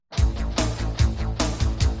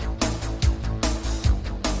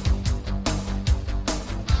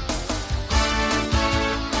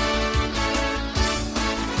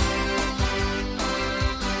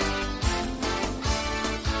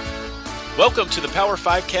Welcome to the Power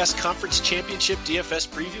 5 Cast Conference Championship DFS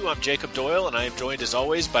Preview. I'm Jacob Doyle, and I am joined as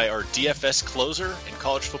always by our DFS closer and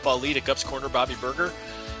college football lead at Gups Corner, Bobby Berger.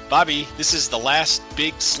 Bobby, this is the last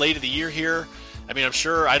big slate of the year here. I mean, I'm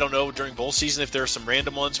sure, I don't know, during bowl season, if there are some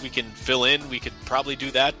random ones we can fill in, we could probably do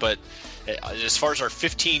that. But as far as our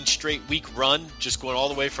 15 straight week run, just going all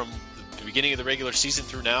the way from the beginning of the regular season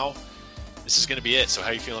through now, this is going to be it. So how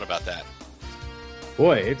are you feeling about that?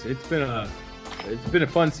 Boy, it's been a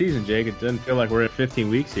fun season, Jake. It doesn't feel like we're at 15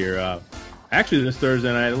 weeks here. Actually, this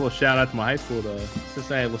Thursday night, a little shout out to my high school. The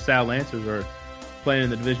Cincinnati LaSalle Lancers are playing in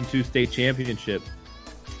the Division II state championship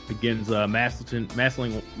against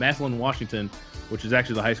Massillon, Washington, which is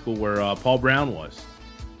actually the high school where Paul Brown was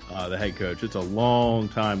the head coach. It's a long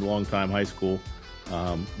time high school.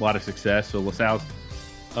 A lot of success. So LaSalle's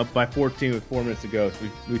up by 14 with 4 minutes to go. So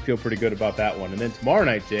we feel pretty good about that one. And then tomorrow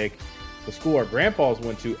night, Jake, the school our grandpas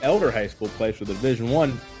went to, Elder High School, plays for the Division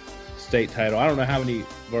I state title. I don't know how many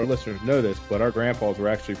of our listeners know this, but our grandpas were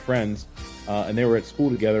actually friends, and they were at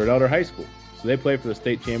school together at Elder High School. So they play for the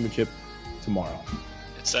state championship tomorrow.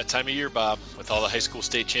 It's that time of year, Bob, with all the high school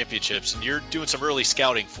state championships, and you're doing some early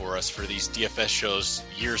scouting for us for these DFS shows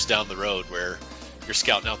years down the road where you're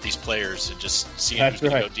scouting out these players and just seeing who's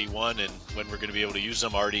going to go D1 and when we're going to be able to use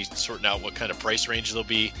them, already sorting out what kind of price range they'll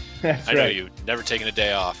be. I know you, never taking a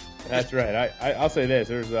day off. That's right. I'll say this.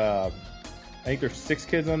 There's I think there's 6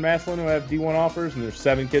 kids on Massillon who have D1 offers, and there's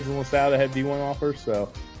 7 kids in LaSalle that have D1 offers.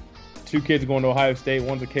 So 2 kids going to Ohio State.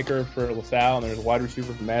 One's a kicker for LaSalle, and there's a wide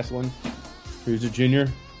receiver from Massillon who's a junior.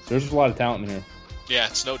 So there's just a lot of talent in here. Yeah,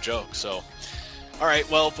 it's no joke. So, all right,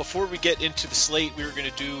 well, before we get into the slate, we were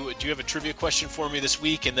going to do you have a trivia question for me this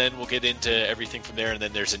week? And then we'll get into everything from there, and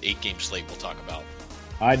then there's an 8-game slate we'll talk about.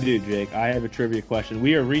 I do, Jake. I have a trivia question.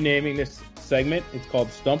 We are renaming this segment. It's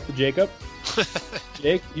called Stump the Jacob.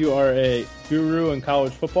 Jake, you are a guru in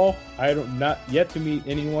college football. I don't not yet to meet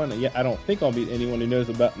anyone. Yet I don't think I'll meet anyone who knows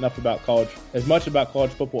enough about college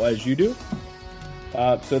football as you do.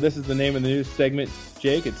 So this is the name of the new segment,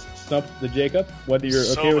 Jake. It's Stump the Jacob. Whether you're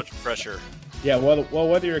so okay much pressure. Yeah, well,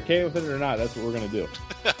 whether you're okay with it or not, that's what we're going to do.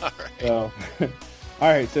 All right. So, all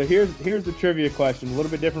right, so here's the trivia question. A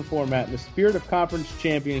little bit different format. In the spirit of conference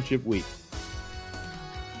championship week,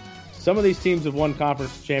 some of these teams have won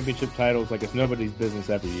conference championship titles like it's nobody's business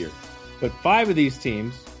every year. But 5 of these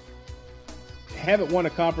teams haven't won a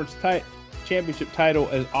conference championship title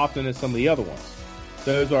as often as some of the other ones.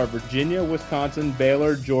 Those are Virginia, Wisconsin,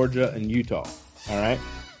 Baylor, Georgia, and Utah. All right?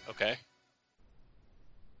 Okay.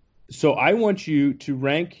 So I want you to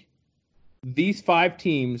rank these 5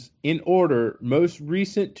 teams in order, most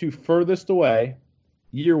recent to furthest away,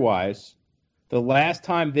 year-wise, the last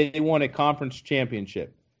time they won a conference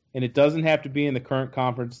championship. And it doesn't have to be in the current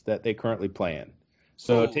conference that they currently play in.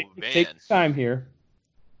 So take time here.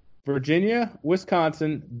 Virginia,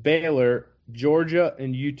 Wisconsin, Baylor, Georgia,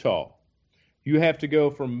 and Utah. You have to go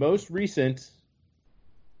from most recent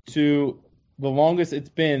to the longest it's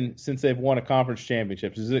been since they've won a conference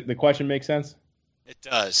championship. Does the question make sense? It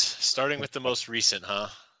does. Starting with the most recent, huh?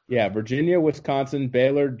 Yeah, Virginia, Wisconsin,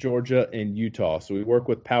 Baylor, Georgia, and Utah. So we work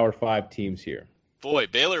with Power 5 teams here. Boy,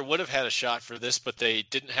 Baylor would have had a shot for this, but they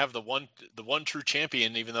didn't have the one true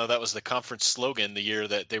champion, even though that was the conference slogan the year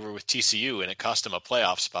that they were with TCU, and it cost them a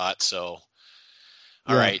playoff spot. So,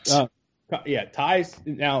 all right. Yeah, ties.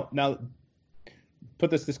 Now,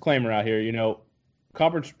 put this disclaimer out here. You know,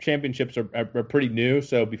 conference championships are pretty new.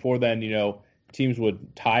 So before then, you know, teams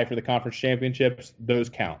would tie for the conference championships. Those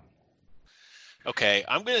count. Okay,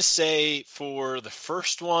 I'm going to say for the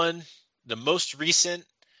first one, the most recent,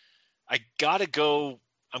 I'm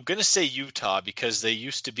going to say Utah because they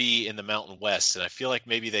used to be in the Mountain West, and I feel like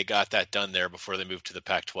maybe they got that done there before they moved to the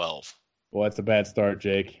Pac-12. Well, that's a bad start,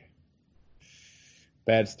 Jake.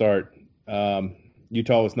 Bad start.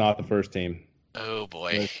 Utah was not the first team. Oh,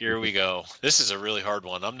 boy. Here we go. This is a really hard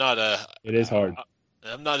one. It is hard.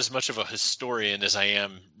 I'm not as much of a historian as I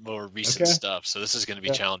am more recent stuff, so this is going to be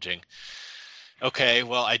challenging. Okay,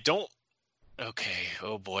 well, Okay,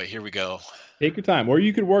 oh boy, here we go. Take your time. Or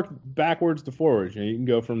you could work backwards to forwards. You know, you can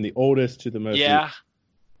go from the oldest to the most recent.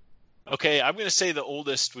 Okay, I'm going to say the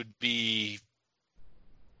oldest would be...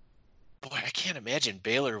 Boy, I can't imagine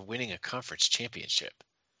Baylor winning a conference championship.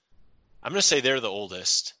 I'm going to say they're the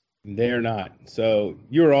oldest. They're not. So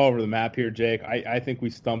you're all over the map here, Jake. I think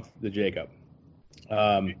we stumped the Jacob.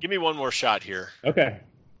 Give me one more shot here. Okay.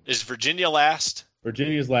 Is Virginia last?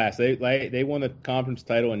 Virginia's last. They won the conference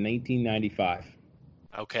title in 1995.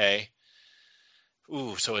 Okay.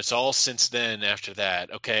 Ooh, so it's all since then after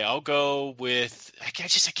that. Okay, I'll go with I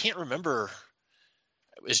can't remember.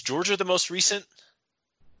 Is Georgia the most recent?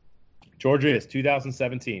 Georgia is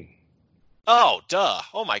 2017. Oh, duh.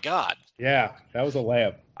 Oh my God. Yeah, that was a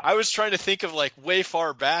layup. I was trying to think of like way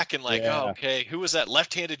far back and like, oh, Yeah. okay, who was that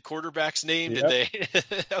left-handed quarterback's name? Did Yep. they?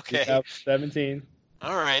 Okay. 2017.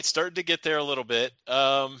 All right, starting to get there a little bit.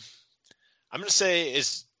 I'm going to say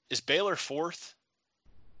is Baylor fourth?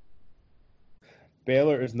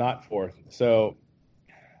 Baylor is not fourth. So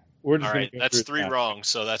we're All just going right, to go that's through three it now. wrong,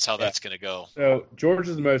 so that's how Yeah. that's going to go. So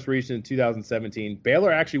Georgia's the most recent in 2017.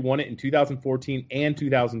 Baylor actually won it in 2014 and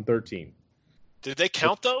 2013. Did they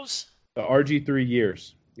count those? The RG3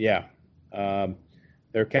 years. Yeah.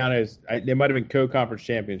 Their count is they might have been co-conference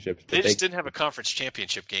championships. But They just didn't have a conference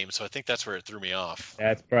championship game, so I think that's where it threw me off.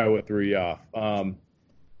 That's probably what threw you off.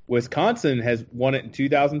 Wisconsin has won it in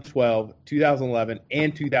 2012, 2011,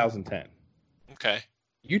 and 2010. Okay.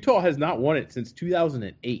 Utah has not won it since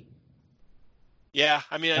 2008. Yeah,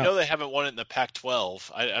 I mean, I know they haven't won it in the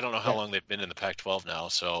Pac-12. I don't know how long they've been in the Pac-12 now,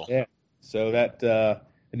 so. Yeah. So that,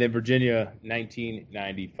 and then Virginia,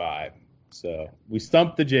 1995. So we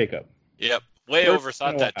stumped the Jacob. Yep. Way First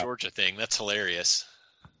overthought that while. Georgia thing. That's hilarious.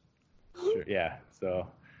 Sure, yeah. So,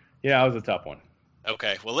 yeah, that was a tough one.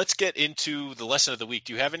 Okay, well, let's get into the lesson of the week.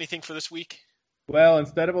 Do you have anything for this week? Well,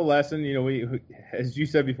 instead of a lesson, we, as you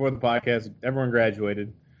said before the podcast, everyone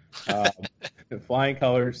graduated. Flying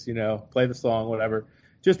colors, play the song, whatever.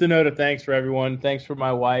 Just a note of thanks for everyone. Thanks for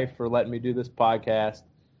my wife for letting me do this podcast.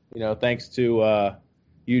 Thanks to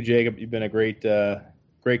you, Jacob. You've been a great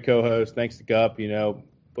co-host. Thanks to Gup,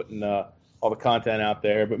 putting all the content out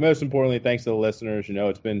there. But most importantly, thanks to the listeners.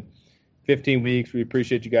 It's been 15 weeks. We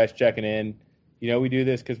appreciate you guys checking in. We do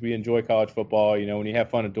this because we enjoy college football. When you have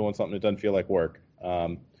fun at doing something, it doesn't feel like work.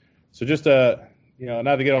 So just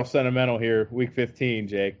not to get all sentimental here, week 15,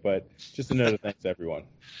 Jake, but just a note of thanks to everyone.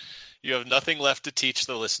 You have nothing left to teach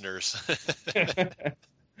the listeners.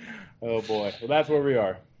 Oh boy, well that's where we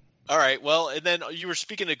are. All right. Well, and then you were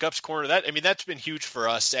speaking of Gup's Corner. That's been huge for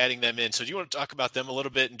us, adding them in. So do you want to talk about them a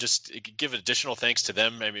little bit and just give additional thanks to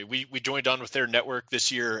them? I mean, we joined on with their network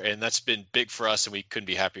this year, and that's been big for us, and we couldn't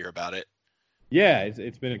be happier about it. Yeah,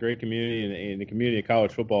 it's been a great community, and the community of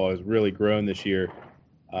college football has really grown this year.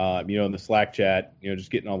 In the Slack chat, just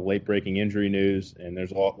getting all the late-breaking injury news, and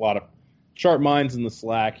there's a lot of sharp minds in the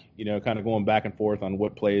Slack, kind of going back and forth on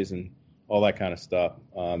what plays and all that kind of stuff.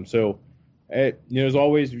 As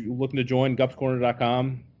always, if you're looking to join,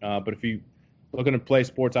 gupscorner.com. But if you're looking to play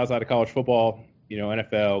sports outside of college football,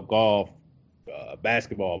 NFL, golf,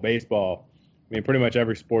 basketball, baseball, pretty much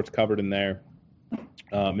every sport's covered in there.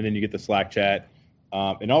 And then you get the Slack chat.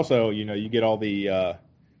 And also, you get all the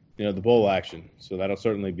bowl action. So that'll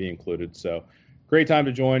certainly be included. So great time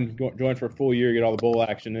to join for a full year, get all the bowl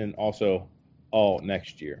action, and also all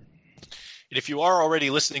next year. And if you are already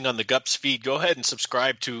listening on the Gups feed, go ahead and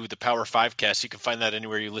subscribe to the Power 5 cast. You can find that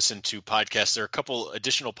anywhere you listen to podcasts. There are a couple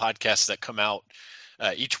additional podcasts that come out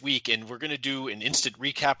each week, and we're going to do an instant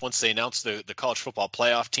recap once they announce the college football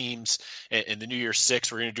playoff teams and the New Year's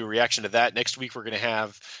Six. We're going to do a reaction to that. Next week, we're going to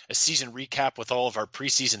have a season recap with all of our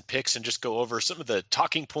preseason picks and just go over some of the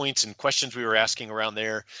talking points and questions we were asking around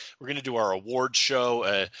there. We're going to do our awards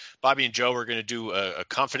show. Bobby and Joe are going to do a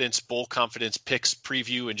bowl confidence picks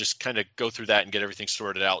preview and just kind of go through that and get everything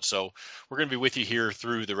sorted out. So we're going to be with you here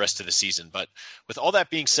through the rest of the season. But with all that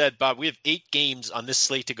being said, Bob, we have 8 games on this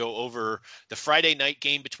slate to go over. The Friday night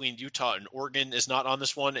game between Utah and Oregon is not on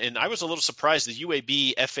this one, and I was a little surprised the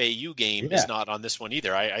UAB FAU game is not on this one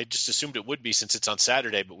either. I just assumed it would be since it's on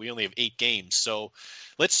Saturday, but we only have 8 games. So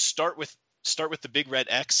let's start with the Big Red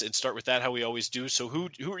X and start with that how we always do. So who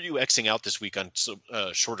are you Xing out this week on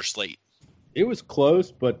shorter slate? It was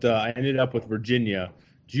close, but I ended up with Virginia.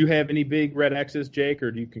 Do you have any Big Red X's, Jake,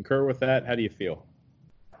 or do you concur with that? How do you feel?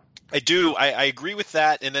 I do. I agree with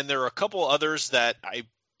that, and then there are a couple others that I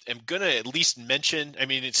am going to at least mention. I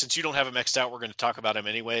mean, since you don't have them X'd out, we're going to talk about them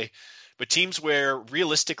anyway. But teams where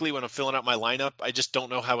realistically, when I'm filling out my lineup, I just don't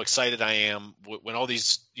know how excited I am when all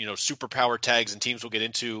these, superpower tags and teams we'll get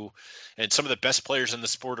into and some of the best players in the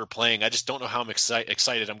sport are playing. I just don't know how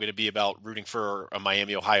excited I'm going to be about rooting for a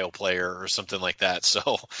Miami, Ohio player or something like that.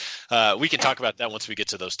 So we can talk about that once we get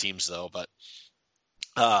to those teams, though. But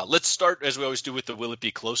let's start, as we always do, with the will it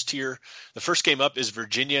be close tier. The first game up is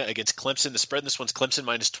Virginia against Clemson. The spread in this one's Clemson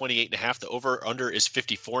minus 28.5. The over-under is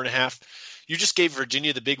 54.5. You just gave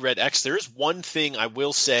Virginia the Big Red X. There is one thing I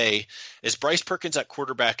will say is Bryce Perkins at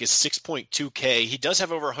quarterback is 6.2K. He does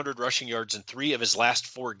have over 100 rushing yards in 3 of his last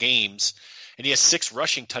 4 games, and he has 6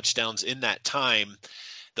 rushing touchdowns in that time.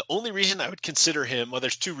 The only reason I would consider him, well,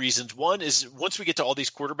 there's 2 reasons. One is once we get to all these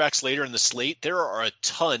quarterbacks later in the slate, there are a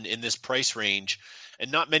ton in this price range.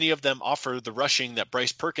 and not many of them offer the rushing that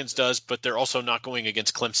Bryce Perkins does, but they're also not going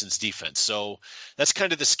against Clemson's defense. So that's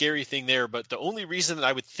kind of the scary thing there. But the only reason that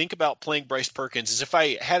I would think about playing Bryce Perkins is if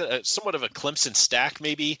I had somewhat of a Clemson stack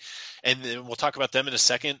maybe, and then we'll talk about them in a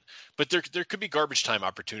second. But there could be garbage time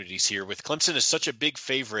opportunities here. With Clemson is such a big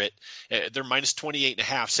favorite, they're minus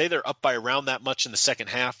 28.5. Say they're up by around that much in the second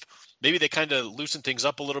half. Maybe they kind of loosen things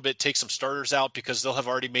up a little bit, take some starters out because they'll have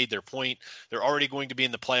already made their point. They're already going to be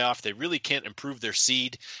in the playoff. They really can't improve their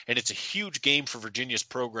seed, and it's a huge game for Virginia's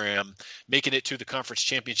program, making it to the conference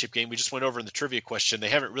championship game. We just went over in the trivia question. They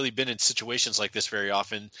haven't really been in situations like this very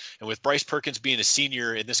often, and with Bryce Perkins being a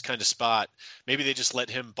senior in this kind of spot, maybe they just let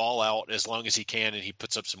him ball out as long as he can, and he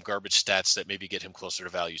puts up some garbage stats that maybe get him closer to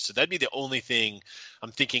value. So that'd be the only thing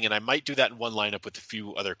I'm thinking, and I might do that in one lineup with a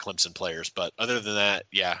few other Clemson players. But other than that,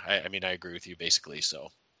 yeah, I mean, I agree with you basically. So,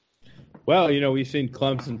 well, we've seen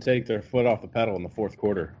Clemson take their foot off the pedal in the fourth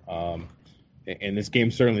quarter, and this game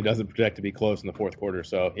certainly doesn't project to be close in the fourth quarter.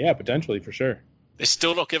 So, yeah, potentially for sure. They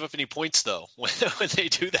still don't give up any points though when they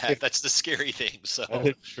do that. That's the scary thing. So,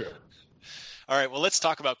 that's true. All right, well, let's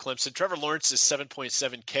talk about Clemson. Trevor Lawrence is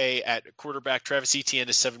 7.7K at quarterback. Travis Etienne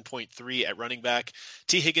is 7.3 at running back.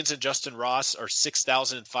 T. Higgins and Justin Ross are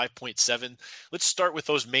 6,000 and 5.7. Let's start with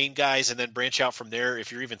those main guys and then branch out from there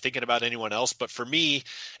if you're even thinking about anyone else. But for me,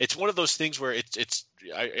 it's one of those things where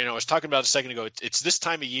I was talking about a second ago. It's this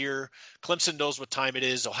time of year. Clemson knows what time it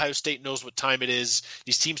is. Ohio State knows what time it is.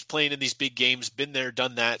 These teams playing in these big games, been there,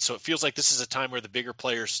 done that. So it feels like this is a time where the bigger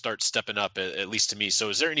players start stepping up, at least to me. So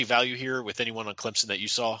is there any value here with anyone on Clemson that you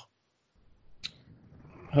saw?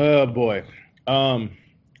 Oh, boy.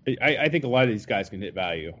 I think a lot of these guys can hit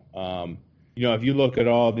value. If you look at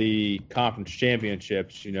all the conference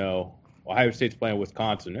championships, Ohio State's playing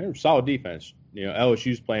Wisconsin. They're solid defense.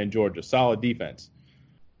 LSU's playing Georgia. Solid defense.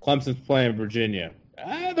 Clemson's playing Virginia.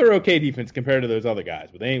 They're okay defense compared to those other guys,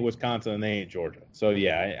 but they ain't Wisconsin and they ain't Georgia. So,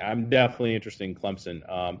 yeah, I'm definitely interested in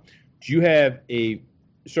Clemson. Do you have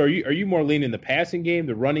so are you more leaning the passing game,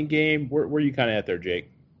 the running game? Where are you kind of at there,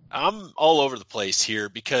 Jake? I'm all over the place here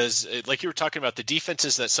because, like you were talking about, the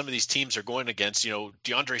defenses that some of these teams are going against,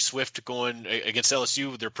 DeAndre Swift going against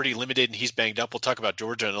LSU, they're pretty limited and he's banged up. We'll talk about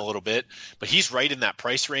Georgia in a little bit, but he's right in that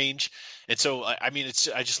price range. And so, I mean,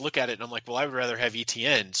 I just look at it and I'm like, well, I would rather have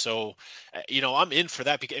ETN. So, I'm in for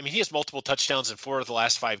that because, he has multiple touchdowns in 4 of the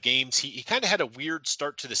last 5 games. He kind of had a weird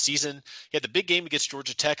start to the season. He had the big game against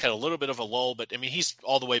Georgia Tech, had a little bit of a lull, but he's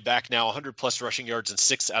all the way back now, 100 plus rushing yards in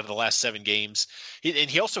 6 out of the last 7 games. And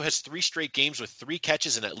he also has 3 straight games with 3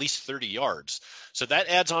 catches and at least 30 yards. So that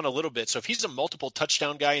adds on a little bit. So if he's a multiple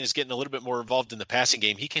touchdown guy and is getting a little bit more involved in the passing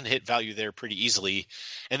game, he can hit value there pretty easily.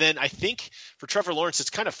 And then I think for Trevor Lawrence, it's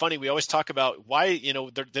kind of funny. We always talk about why,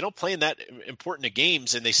 they don't play in that important of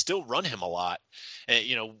games and they still run him a lot. And,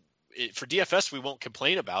 for DFS, we won't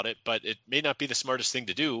complain about it, but it may not be the smartest thing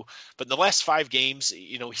to do. But in the last 5 games,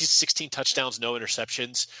 he's 16 touchdowns, no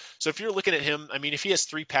interceptions. So if you're looking at him, if he has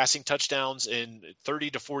 3 passing touchdowns and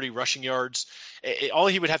 30 to 40 rushing yards, all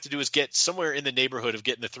he would have to do is get somewhere in the neighborhood of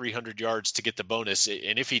getting the 300 yards to get the bonus.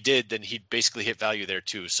 And if he did, then he'd basically hit value there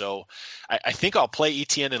too. So I think I'll play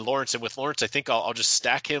ETN and Lawrence. And with Lawrence, I think I'll just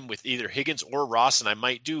stack him with either Higgins or Ross. And I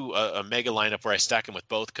might do a mega lineup where I stack him with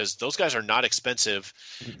both because those guys are not expensive.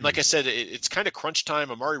 Mm-hmm. Like I said, it's kind of crunch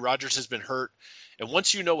time. Amari Rodgers has been hurt. And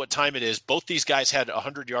once you know what time it is, both these guys had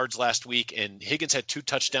 100 yards last week, and Higgins had 2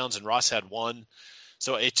 touchdowns and Ross had 1.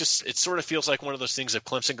 So it sort of feels like one of those things if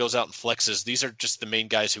Clemson goes out and flexes, these are just the main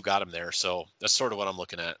guys who got him there. So that's sort of what I'm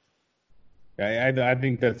looking at. I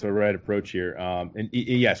think that's the right approach here. And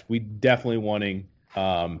yes, we definitely want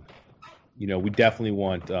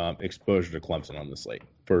exposure to Clemson on the slate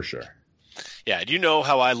for sure. Yeah, and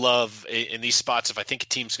how I love in these spots, if I think a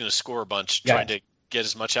team's going to score a bunch, trying to get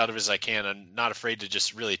as much out of it as I can. I'm not afraid to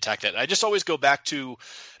just really attack that. I just always go back to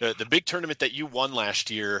the big tournament that you won last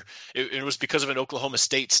year. It was because of an Oklahoma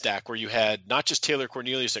State stack where you had not just Taylor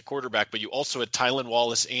Cornelius at quarterback, but you also had Tylan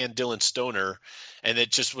Wallace and Dylan Stoner. And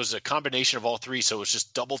it just was a combination of all 3. So it was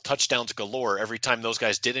just double touchdowns galore every time those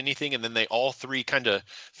guys did anything. And then they all 3 kind of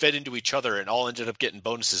fed into each other and all ended up getting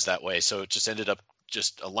bonuses that way. So it just ended up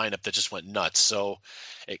just a lineup that just went nuts. So,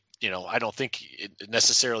 I don't think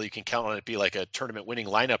necessarily you can count on it be like a tournament winning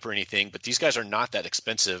lineup or anything, but these guys are not that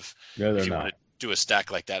expensive. No, they're if you not. want to do a stack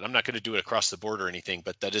like that. I'm not going to do it across the board or anything,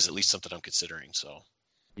 but that is at least something I'm considering. So,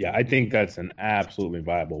 yeah, I think that's an absolutely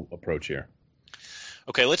viable approach here.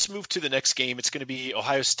 Okay, let's move to the next game. It's going to be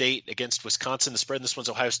Ohio State against Wisconsin. The spread in this one's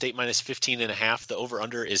Ohio State minus 15.5. The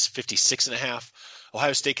over-under is 56.5.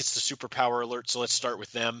 Ohio State gets the superpower alert, so let's start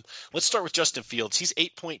with them. Let's start with Justin Fields. He's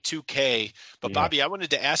 8.2K, but Bobby, I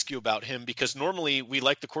wanted to ask you about him because normally we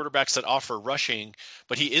like the quarterbacks that offer rushing,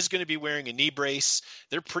 but he is going to be wearing a knee brace.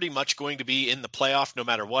 They're pretty much going to be in the playoff no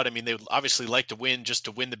matter what. I mean, they would obviously like to win just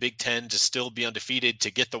to win the Big Ten, to still be undefeated,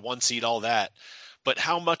 to get the 1 seed, all that. But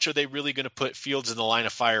how much are they really going to put Fields in the line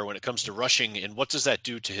of fire when it comes to rushing, and what does that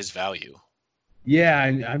do to his value? Yeah,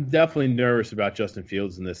 I'm definitely nervous about Justin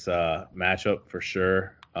Fields in this matchup for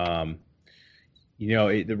sure. The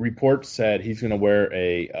report said he's going to wear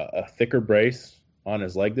a thicker brace on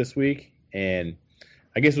his leg this week, and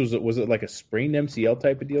I guess was it like a sprained MCL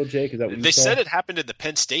type of deal, Jake? Is that what you They saw? said it happened in the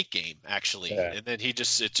Penn State game, actually, Yeah. and then it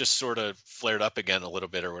just sort of flared up again a little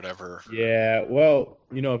bit or whatever. Yeah, well,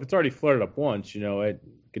 if it's already flared up once, it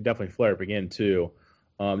could definitely flare up again too.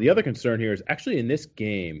 The other concern here is actually in this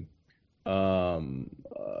game,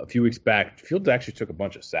 a few weeks back, Fields actually took a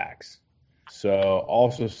bunch of sacks. So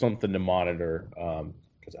also something to monitor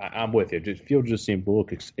because I'm with you. Fields just seemed a little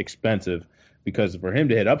expensive because for him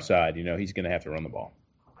to hit upside, he's going to have to run the ball.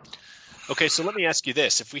 Okay, so let me ask you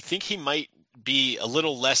this. If we think he might be a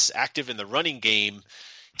little less active in the running game,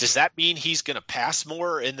 does that mean he's going to pass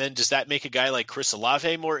more? And then does that make a guy like Chris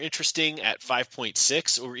Olave more interesting at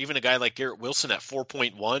 5.6, or even a guy like Garrett Wilson at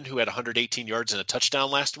 4.1 who had 118 yards and a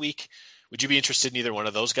touchdown last week? Would you be interested in either one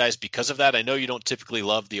of those guys because of that? I know you don't typically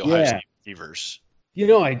love the Ohio State receivers.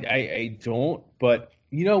 I don't. But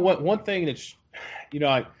what? One thing that's,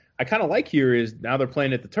 I kind of like here is now they're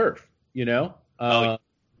playing at the turf,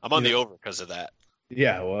 I'm on the over because of that.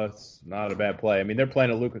 Yeah, well, it's not a bad play. I mean, they're playing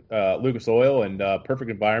at Lucas Oil and perfect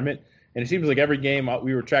environment. And it seems like every game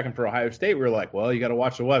we were tracking for Ohio State, we were like, well, you got to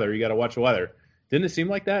watch the weather. You got to watch the weather. Didn't it seem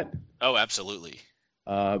like that? Oh, absolutely.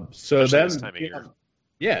 So especially this time of year.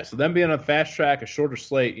 Yeah, so them being on fast track, a shorter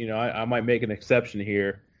slate, I might make an exception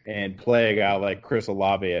here and play a guy like Chris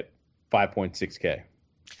Olave at 5.6K.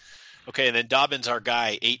 Okay, and then Dobbins, our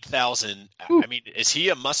guy, 8,000. I mean, is he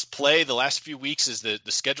a must-play the last few weeks as the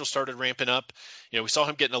schedule started ramping up? We saw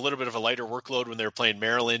him getting a little bit of a lighter workload when they were playing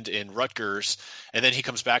Maryland and Rutgers, and then he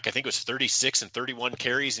comes back, I think it was 36 and 31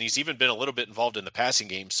 carries, and he's even been a little bit involved in the passing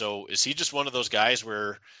game. So is he just one of those guys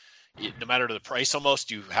where no matter the price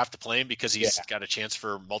almost, you have to play him because he's got a chance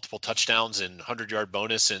for multiple touchdowns and 100-yard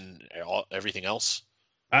bonus and everything else?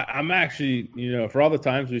 I'm actually, for all the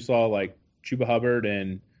times we saw like Chuba Hubbard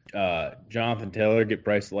and Jonathan Taylor get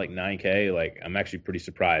priced at like 9K. Like, I'm actually pretty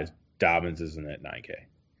surprised Dobbins isn't at 9K.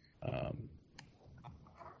 I'm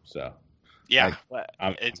surprised.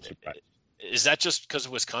 Is that just because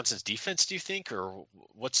of Wisconsin's defense, do you think, or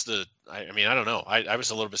what's the? I mean, I don't know. I was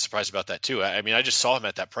a little bit surprised about that too. I mean, I just saw him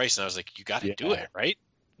at that price, and I was like, you got to do it, right?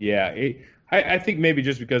 Yeah, I think maybe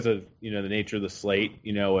just because of the nature of the slate,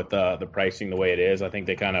 with the pricing the way it is, I think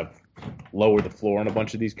they kind of lowered the floor on a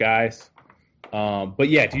bunch of these guys. But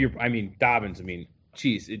yeah, Dobbins,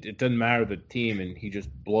 geez, it doesn't matter the team, and he just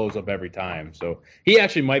blows up every time. So he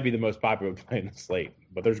actually might be the most popular play in the slate,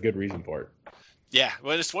 but there's good reason for it. Yeah,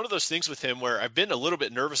 well, it's one of those things with him where I've been a little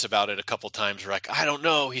bit nervous about it a couple times. Where I don't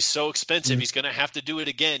know, he's so expensive. He's going to have to do it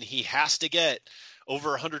again. He has to get over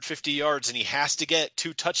 150 yards, and he has to get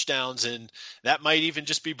 2 touchdowns, and that might even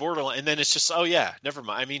just be borderline. And then it's just, oh yeah, never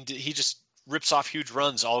mind. I mean, he just rips off huge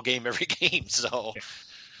runs all game, every game. So. Yeah.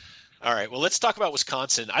 All right, well, let's talk about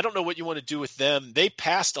Wisconsin. I don't know what you want to do with them. They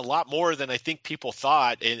passed a lot more than I think people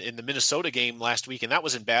thought in the Minnesota game last week, and that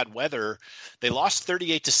was in bad weather. They lost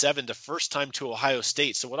 38-7 the first time to Ohio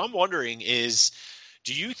State. So what I'm wondering is,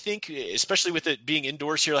 do you think, especially with it being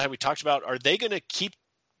indoors here, like we talked about, are they going to keep,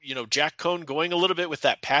 Jack Cohn going a little bit with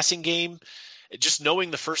that passing game? Just knowing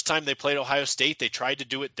the first time they played Ohio State, they tried to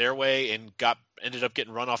do it their way and ended up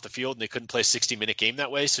getting run off the field, and they couldn't play a 60-minute game that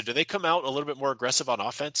way. So do they come out a little bit more aggressive on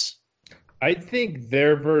offense? I think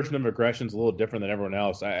their version of aggression is a little different than everyone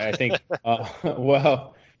else. I think,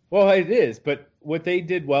 well, it is. But what they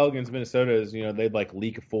did well against Minnesota is, they'd like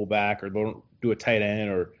leak a fullback or don't do a tight end,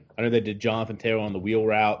 or I know they did Jonathan Taylor on the wheel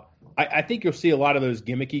route. I think you'll see a lot of those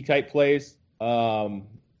gimmicky type plays. And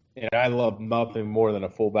I love nothing more than a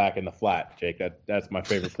fullback in the flat, Jake. That's my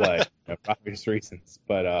favorite play for obvious reasons.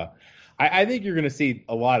 But I think you're going to see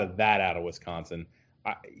a lot of that out of Wisconsin.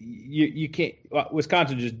 You can't.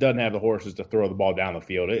 Wisconsin just doesn't have the horses to throw the ball down the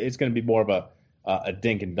field. It's going to be more of a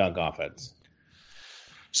dink and dunk offense.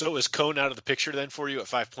 So is Cohn out of the picture then for you at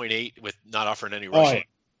 5.8 with not offering any rushing?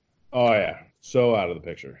 Oh yeah, so out of the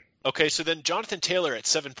picture. Okay, so then Jonathan Taylor at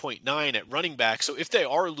 7.9 at running back. So if they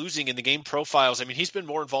are losing in the game profiles, I mean, he's been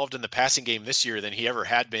more involved in the passing game this year than he ever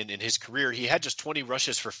had been in his career. He had just 20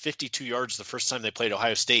 rushes for 52 yards the first time they played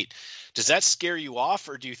Ohio State. Does that scare you off,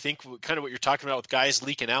 or do you think kind of what you're talking about with guys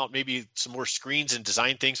leaking out, maybe some more screens and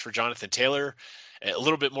design things for Jonathan Taylor, a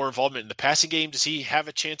little bit more involvement in the passing game? Does he have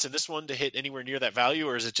a chance in this one to hit anywhere near that value,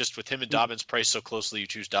 or is it just with him and Dobbins priced so closely you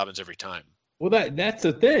choose Dobbins every time? Well, that's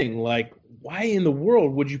the thing. Like, why in the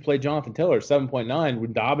world would you play Jonathan Taylor at 7.9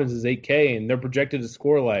 when Dobbins is 8K and they're projected to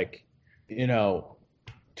score like, 2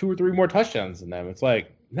 or 3 more touchdowns than them? It's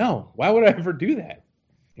like, no, why would I ever do that?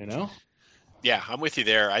 Yeah, I'm with you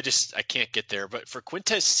there. I can't get there. But for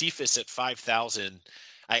Quintez Cephas at 5,000,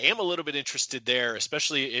 I am a little bit interested there,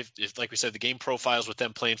 especially if, like we said, the game profiles with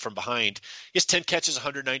them playing from behind. He has 10 catches,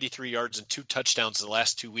 193 yards, and 2 touchdowns in the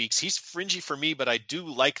last 2 weeks. He's fringy for me, but I do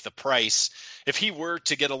like the price. If he were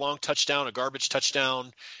to get a long touchdown, a garbage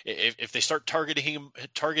touchdown, if they start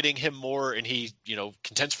targeting him more, and he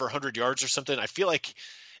contends for 100 yards or something, I feel like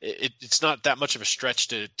it's not that much of a stretch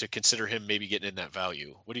to consider him maybe getting in that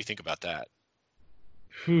value. What do you think about that?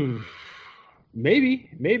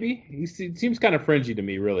 Maybe. He seems kind of fringy to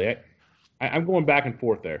me, really. I'm going back and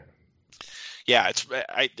forth there. Yeah,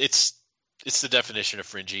 it's the definition of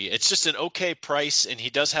fringy. It's just an okay price, and he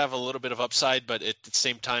does have a little bit of upside, but at the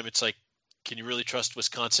same time, it's like, can you really trust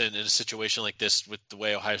Wisconsin in a situation like this with the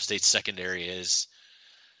way Ohio State's secondary is?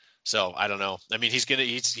 So I don't know. I mean, he's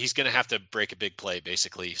gonna have to break a big play,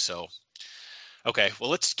 basically. So. Okay, well,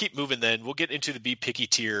 let's keep moving then. We'll get into the Be Picky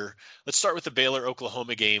tier. Let's start with the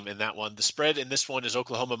Baylor-Oklahoma game in that one. The spread in this one is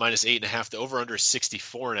Oklahoma minus 8.5. The over-under is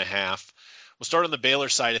 64.5. We'll start on the Baylor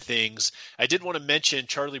side of things. I did want to mention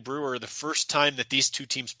Charlie Brewer. The first time that these two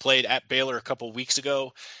teams played at Baylor a couple weeks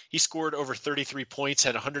ago, he scored over 33 points,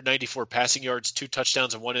 had 194 passing yards, 2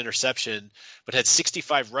 touchdowns, and 1 interception, but had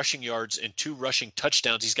 65 rushing yards and 2 rushing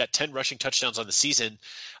touchdowns. He's got 10 rushing touchdowns on the season.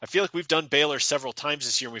 I feel like we've done Baylor several times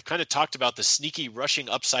this year, and we've kind of talked about the sneaky rushing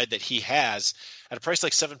upside that he has. At a price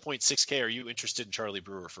like 7.6K, are you interested in Charlie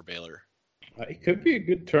Brewer for Baylor? It could be a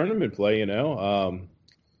good tournament play,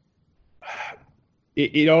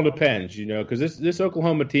 It all depends, because this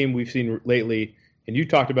Oklahoma team we've seen lately, and you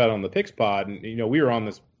talked about it on the Picks pod, and we were on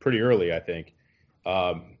this pretty early, I think.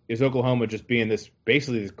 Is Oklahoma just being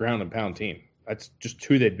basically this ground and pound team? That's just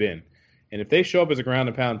who they've been. And if they show up as a ground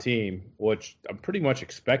and pound team, which I'm pretty much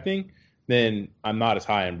expecting, then I'm not as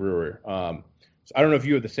high on Brewer. So I don't know if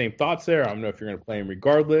you have the same thoughts there. I don't know if you're going to play him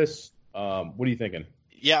regardless. What are you thinking?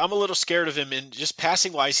 Yeah, I'm a little scared of him. And just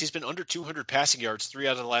passing-wise, he's been under 200 passing yards 3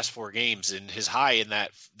 out of the last 4 games. And his high in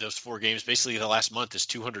those 4 games, basically the last month, is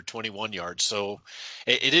 221 yards. So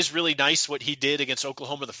it is really nice what he did against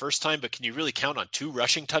Oklahoma the first time, but can you really count on 2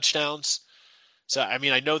 rushing touchdowns? So, I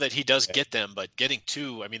mean, I know that he does get them, but getting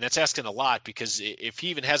 2, I mean, that's asking a lot, because if he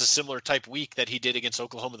even has a similar type week that he did against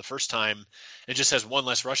Oklahoma the first time and just has 1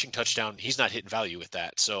 less rushing touchdown, he's not hitting value with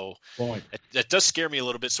that. So that does scare me a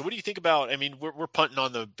little bit. So what do you think about, I mean, we're punting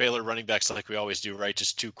on the Baylor running backs like we always do, right?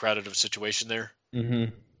 Just too crowded of a situation there.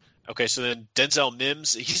 Mm-hmm. Okay, so then Denzel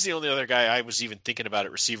Mims, he's the only other guy I was even thinking about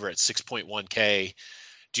at receiver at 6.1K.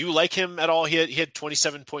 Do you like him at all? He had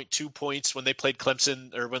 27.2 points when they played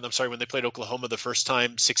Clemson, or when they played Oklahoma the first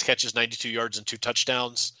time. 6 catches, 92 yards, and 2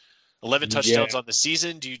 touchdowns. 11 touchdowns on the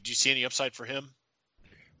season. Do you see any upside for him?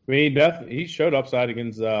 I mean, he showed upside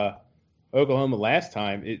against Oklahoma last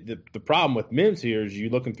time. The problem with Mims here is you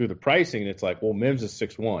looking through the pricing, and it's like, well, Mims is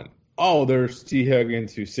 6'1". Oh, there's T.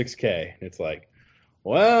 Higgins who's 6K. It's like,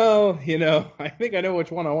 well, I think I know which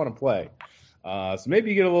one I want to play. So maybe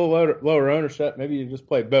you get a little lower ownership. Maybe you just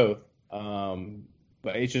play both.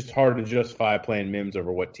 But it's just hard to justify playing Mims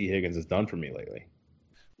over what T. Higgins has done for me lately.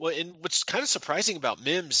 Well, and what's kind of surprising about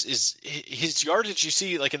Mims is his yardage. You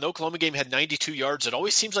see, like in the Oklahoma game, had 92 yards. It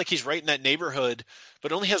always seems like he's right in that neighborhood,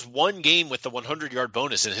 but only has 1 game with the 100-yard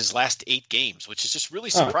bonus in his last 8 games, which is just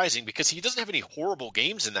really surprising because he doesn't have any horrible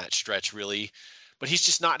games in that stretch, really. But he's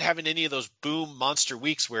just not having any of those boom monster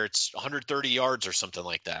weeks where it's 130 yards or something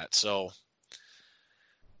like that. So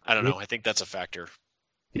I don't know. I think that's a factor.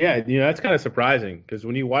 Yeah, that's kind of surprising because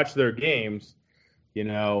when you watch their games,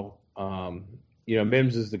 Mims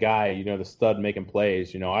is the guy, the stud making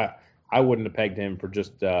plays. I wouldn't have pegged him for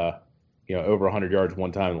just over 100 yards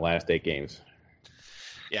one time in the last 8 games.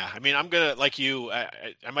 Yeah, I mean, I'm gonna, like you, I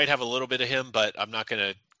might have a little bit of him, but I'm not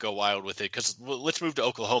gonna go wild with it because let's move to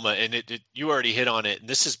Oklahoma, and you already hit on it, and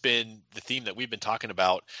this has been the theme that we've been talking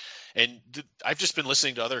about. And I've just been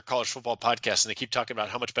listening to other college football podcasts, and they keep talking about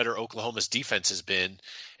how much better Oklahoma's defense has been.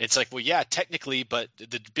 It's like, well, yeah, technically, but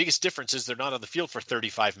the biggest difference is they're not on the field for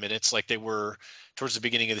 35 minutes like they were towards the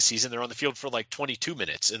beginning of the season. They're on the field for like 22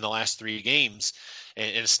 minutes in the last 3 games.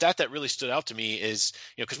 And a stat that really stood out to me is,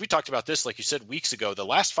 because we talked about this, like you said, weeks ago, the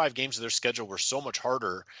last 5 games of their schedule were so much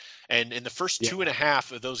harder. And in the first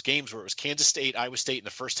 2.5 of those games, where it was Kansas State, Iowa State in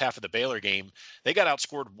the first half of the Baylor game, they got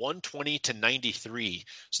outscored 120-93.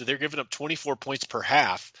 So they're giving up 24 points per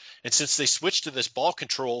half. And since they switched to this ball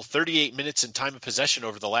control, 38 minutes in time of possession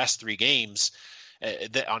over the last 3 games,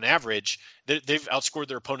 on average, they've outscored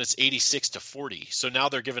their opponents 86-40. So now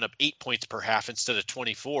they're giving up 8 points per half instead of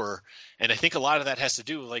 24. And I think a lot of that has to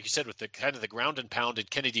do, like you said, with the kind of the ground and pound and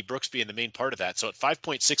Kennedy Brooks being the main part of that. So at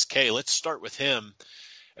 5.6K, let's start with him.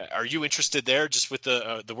 Are you interested there just with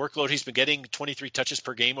the workload he's been getting, 23 touches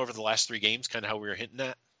per game over the last 3 games, kind of how we were hinting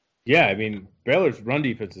at? Yeah, I mean, Baylor's run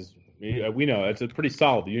defense is, we know it's a pretty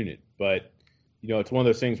solid unit, but, it's one of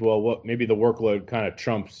those things, maybe the workload kind of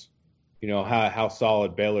trumps how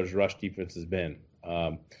solid Baylor's rush defense has been.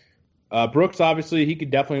 Brooks, obviously, he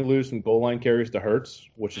could definitely lose some goal line carries to Hurts,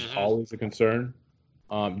 which is always a concern.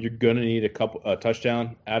 You're going to need a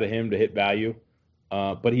touchdown out of him to hit value.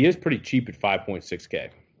 But he is pretty cheap at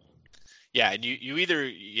 5.6K. Yeah, and you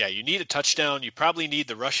need a touchdown. You probably need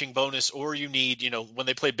the rushing bonus, or you need, when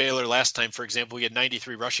they played Baylor last time, for example, he had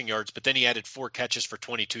 93 rushing yards, but then he added 4 catches for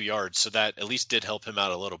 22 yards. So that at least did help him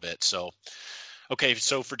out a little bit. So, okay,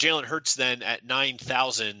 so for Jalen Hurts then at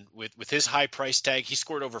 9,000 with his high price tag, he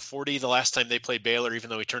scored over 40 the last time they played Baylor, even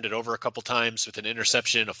though he turned it over a couple times with an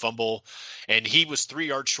interception, a fumble, and he was 3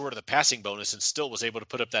 yards short of the passing bonus and still was able to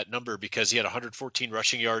put up that number because he had 114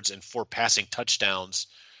 rushing yards and 4 passing touchdowns.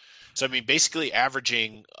 So, I mean, basically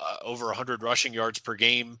averaging over 100 rushing yards per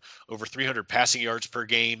game, over 300 passing yards per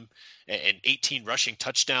game, and 18 rushing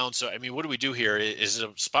touchdowns. So, I mean, what do we do here? Is it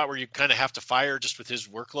a spot where you kind of have to fire just with his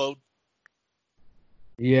workload?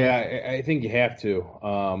 Yeah, I think you have to.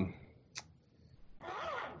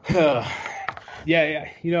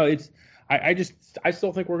 I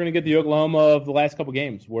still think we're going to get the Oklahoma of the last couple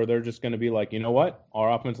games where they're just going to be like, you know what?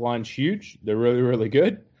 Our offensive line's huge. They're really, really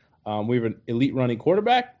good. We have an elite running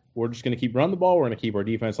quarterback. We're just going to keep running the ball. We're going to keep our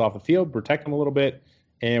defense off the field, protect them a little bit,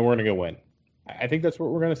 and we're going to go win. I think that's what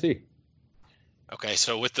we're going to see. Okay,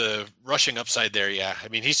 so with the rushing upside there, yeah. I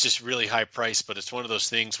mean, he's just really high priced, but it's one of those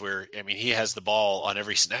things where, I mean, he has the ball on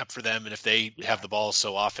every snap for them, and if they have the ball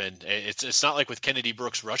so often, it's not like with Kennedy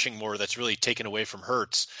Brooks rushing more that's really taken away from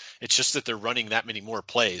Hurts. It's just that they're running that many more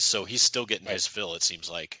plays, so he's still getting his fill, it seems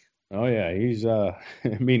like. Oh, yeah, he's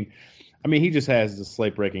I mean, he just has the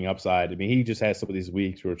slate-breaking upside. I mean, he just has some of these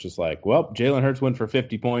weeks where it's just like, well, Jalen Hurts went for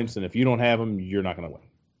 50 points, and if you don't have him, you're not going to win.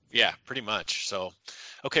 Yeah, pretty much. So,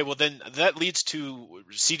 okay, well, then that leads to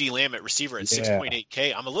CeeDee Lamb at receiver at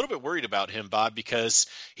 6.8K. I'm a little bit worried about him, Bob, because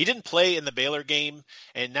he didn't play in the Baylor game,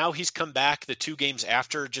 and now he's come back the 2 games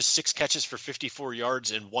after, just 6 catches for 54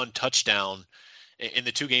 yards and 1 touchdown in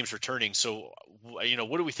the 2 games returning. So,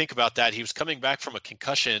 what do we think about that? He was coming back from a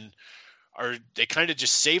concussion. Are they kind of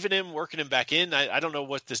just saving him, working him back in? I don't know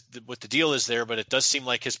what the deal is there, but it does seem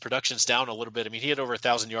like his production's down a little bit. I mean, he had over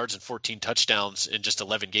 1,000 yards and 14 touchdowns in just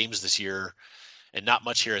 11 games this year, and not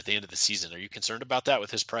much here at the end of the season. Are you concerned about that with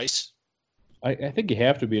his price? I think you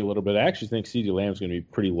have to be a little bit. I actually think CeeDee Lamb's going to be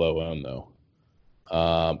pretty low owned, though.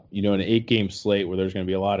 In an 8-game slate where there's going to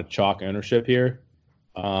be a lot of chalk ownership here,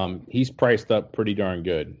 he's priced up pretty darn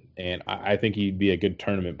good, and I think he'd be a good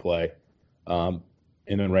tournament play.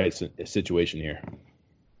 In the right situation here.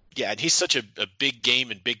 Yeah, and he's such a big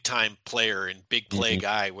game and big time player and big play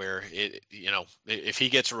guy where if he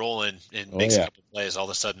gets rolling and makes a couple plays, all of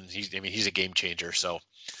a sudden he's a game changer. So,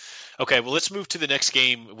 okay, well, let's move to the next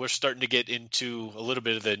game. We're starting to get into a little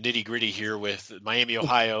bit of the nitty gritty here with Miami,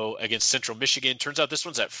 Ohio against Central Michigan. Turns out this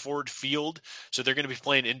one's at Ford Field, so they're going to be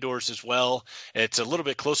playing indoors as well. It's a little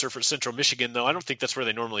bit closer for Central Michigan, though. I don't think that's where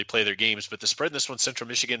they normally play their games, but the spread in this one, Central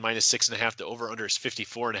Michigan -6.5, the over-under is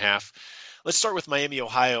 54.5. Let's start with Miami,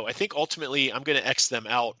 Ohio. I think ultimately I'm going to X them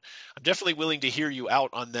out. I'm definitely willing to hear you out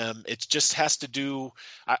on them. It just has to do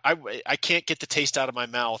 – I can't get the taste out of my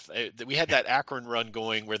mouth. We had that Akron run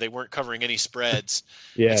going where they weren't covering any spreads.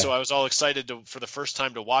 Yeah. And so I was all excited for the first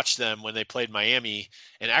time to watch them when they played Miami.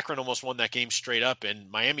 And Akron almost won that game straight up, and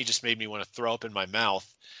Miami just made me want to throw up in my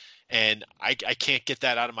mouth. And I can't get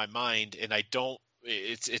that out of my mind, and I don't –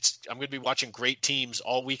 I'm going to be watching great teams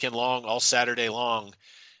all weekend long, all Saturday long.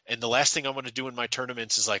 And the last thing I want to do in my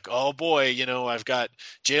tournaments is like, oh boy, I've got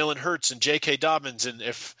Jalen Hurts and J.K. Dobbins, and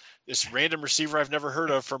if this random receiver I've never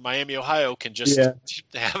heard of from Miami, Ohio can just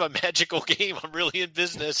have a magical game, I'm really in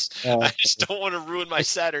business. I just don't want to ruin my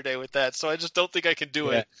Saturday with that, so I just don't think I can do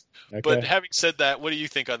it. Okay. But having said that, what do you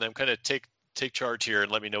think on them? Kind of take charge here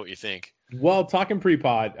and let me know what you think. Well, talking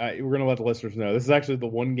pre-pod, we're going to let the listeners know. This is actually the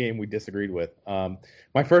one game we disagreed with.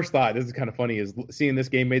 My first thought, this is kind of funny, is seeing this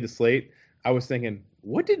game made the slate, I was thinking,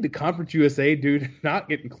 what did the Conference USA do to not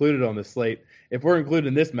get included on the slate if we're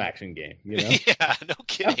including this Maction game? Yeah, no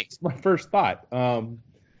kidding. That's my first thought.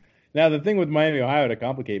 Now, the thing with Miami, Ohio, to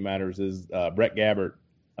complicate matters is Brett Gabbert,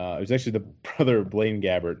 who's actually the brother of Blaine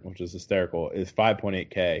Gabbert, which is hysterical, is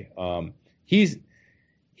 5.8K.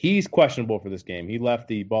 He's questionable for this game. He left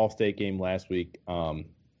the Ball State game last week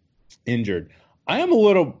injured. I am a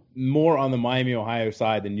little more on the Miami, Ohio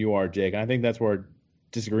side than you are, Jake. And I think that's where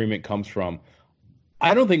disagreement comes from.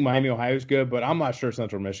 I don't think Miami, Ohio is good, but I'm not sure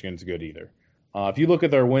Central Michigan's good either. If you look at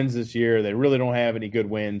their wins this year, they really don't have any good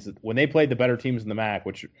wins. When they played the better teams in the MAC,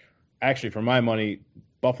 which actually, for my money,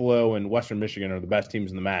 Buffalo and Western Michigan are the best teams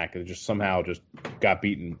in the MAC. They just somehow just got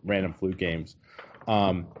beaten random fluke games.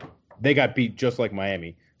 They got beat just like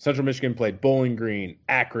Miami. Central Michigan played Bowling Green,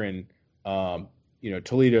 Akron,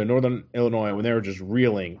 Toledo, Northern Illinois when they were just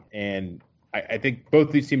reeling. And I think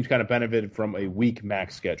both these teams kind of benefited from a weak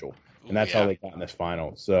MAC schedule, and that's how they got in this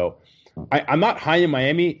final. So I'm not high in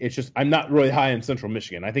Miami. It's just I'm not really high in Central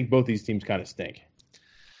Michigan. I think both these teams kind of stink.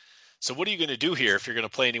 So what are you going to do here if you're going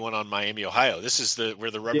to play anyone on Miami, Ohio? This is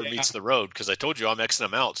where the rubber meets the road, because I told you I'm Xing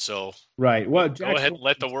them out. So right. Well, go ahead and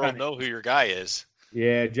let the world know who your guy is.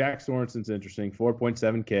 Yeah, Jack Sorensen's interesting.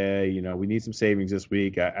 4.7K. We need some savings this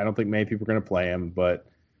week. I don't think many people are going to play him, but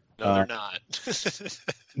no, they're not.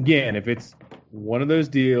 Again, if it's one of those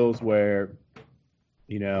deals where,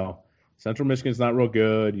 Central Michigan's not real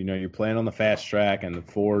good, you're playing on the fast track, and the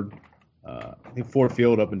Ford, I think Ford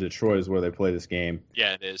Field up in Detroit is where they play this game.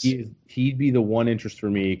 Yeah, it is. He'd be the one interest for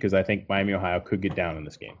me because I think Miami, Ohio could get down in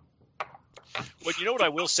this game. Well, what I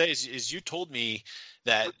will say is you told me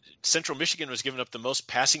that Central Michigan was giving up the most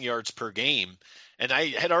passing yards per game. And I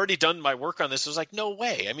had already done my work on this. I was like, no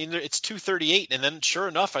way. I mean, it's 238. And then sure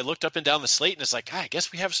enough, I looked up and down the slate and it's like, I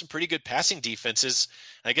guess we have some pretty good passing defenses.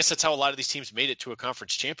 And I guess that's how a lot of these teams made it to a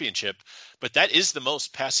conference championship. But that is the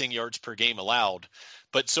most passing yards per game allowed.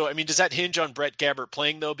 But so, I mean, does that hinge on Brett Gabbert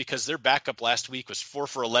playing, though? Because their backup last week was 4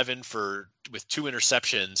 for 11 with 2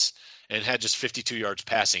 interceptions and had just 52 yards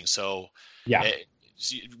passing. So yeah.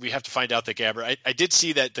 We have to find out that Gabbert. I did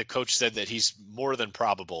see that the coach said that he's more than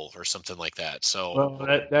probable or something like that. So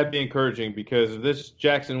well, that'd be encouraging because if this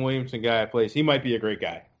Jackson Williamson guy plays, he might be a great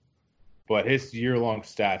guy, but his year-long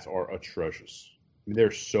stats are atrocious. I mean, they're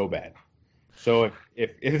so bad. So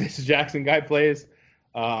if this Jackson guy plays,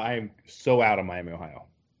 I'm so out of Miami, Ohio.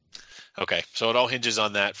 Okay, so it all hinges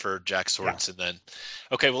on that for Jack Sorensen then.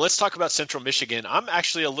 Okay, well, let's talk about Central Michigan. I'm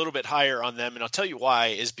actually a little bit higher on them, and I'll tell you why,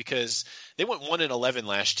 is because they went 1-11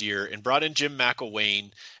 last year and brought in Jim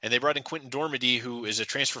McElwain, and they brought in Quentin Dormady, who is a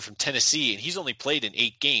transfer from Tennessee, and he's only played in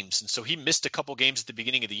 8 games. And so he missed a couple games at the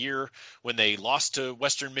beginning of the year when they lost to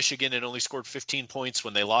Western Michigan and only scored 15 points,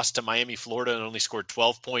 when they lost to Miami, Florida, and only scored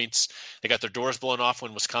 12 points. They got their doors blown off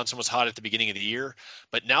when Wisconsin was hot at the beginning of the year.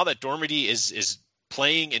 But now that Dormady is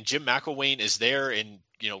playing and Jim McElwain is there and,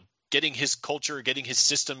 getting his culture, getting his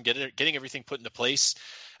system, getting everything put into place,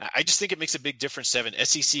 I just think it makes a big difference to have an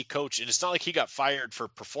SEC coach. And it's not like he got fired for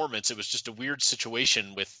performance. It was just a weird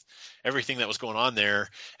situation with everything that was going on there.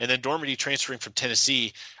 And then Dormady transferring from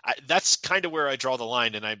Tennessee, that's kind of where I draw the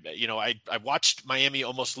line. And I watched Miami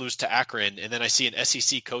almost lose to Akron, and then I see an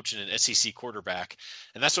SEC coach and an SEC quarterback.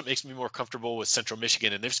 And that's what makes me more comfortable with Central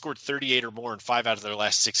Michigan. And they've scored 38 or more in 5 out of their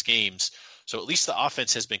last 6 games. So at least the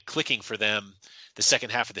offense has been clicking for them the second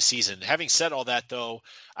half of the season. Having said all that, though,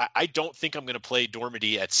 I don't think I'm going to play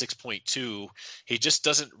Dormady at 6.2. He just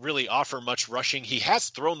doesn't really offer much rushing. He has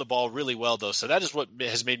thrown the ball really well, though, so that is what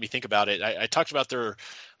has made me think about it. I talked about their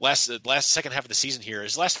last second half of the season here.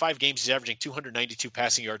 His last 5 games, he's averaging 292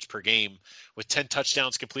 passing yards per game with 10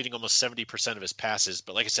 touchdowns, completing almost 70% of his passes.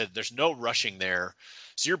 But like I said, there's no rushing there.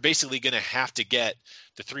 So you're basically going to have to get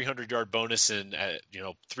the 300-yard bonus and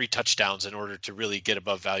 3 touchdowns in order to really get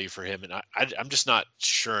above value for him. And I'm just not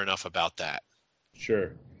sure enough about that.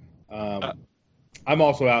 Sure. I'm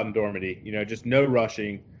also out in Dormady. Just no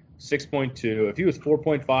rushing, 6.2. If he was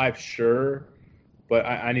 4.5, sure, but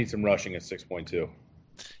I need some rushing at 6.2.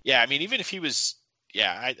 Yeah, I mean, even if he was,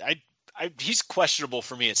 he's questionable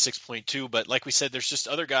for me at 6.2, but like we said, there's just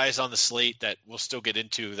other guys on the slate that we'll still get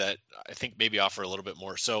into that I think maybe offer a little bit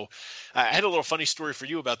more. So I had a little funny story for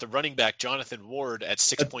you about the running back, Jonathan Ward at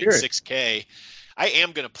 6.6K. I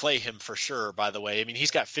am going to play him for sure, by the way. I mean,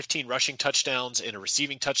 he's got 15 rushing touchdowns and a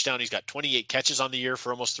receiving touchdown. He's got 28 catches on the year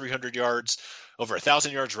for almost 300 yards, over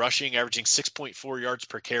 1,000 yards rushing, averaging 6.4 yards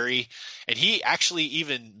per carry. And he actually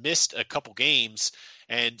even missed a couple games.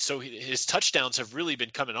 And so his touchdowns have really been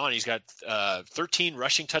coming on. He's got 13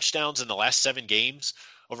 rushing touchdowns in the last 7 games,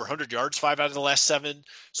 over 100 yards, 5 out of the last 7.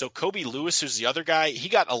 So Kobe Lewis, who's the other guy, he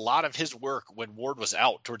got a lot of his work when Ward was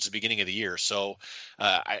out towards the beginning of the year. So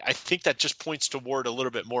I think that just points to Ward a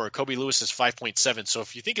little bit more. Kobe Lewis is 5.7. So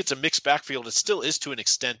if you think it's a mixed backfield, it still is to an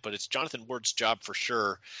extent, but it's Jonathan Ward's job for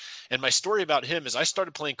sure. And my story about him is I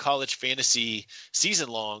started playing college fantasy season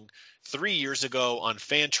long 3 years ago on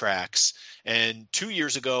Fantrax, and 2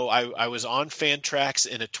 years ago I was on Fantrax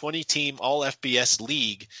in a 20-team all-FBS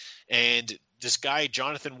league, and this guy,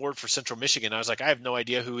 Jonathan Ward for Central Michigan, I was like, I have no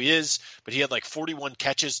idea who he is, but he had like 41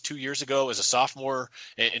 catches 2 years ago as a sophomore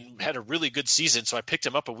and had a really good season. So I picked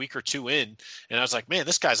him up a week or two in, and I was like, man,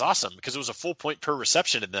 this guy's awesome, because it was a full point per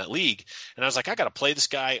reception in that league. And I was like, I got to play this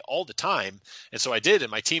guy all the time. And so I did,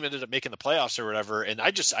 and my team ended up making the playoffs or whatever. And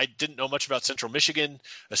I didn't know much about Central Michigan,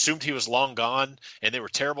 assumed he was long gone, and they were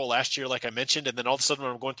terrible last year, like I mentioned. And then all of a sudden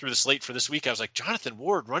when I'm going through the slate for this week, I was like, Jonathan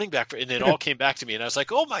Ward, running back, and it all came back to me. And I was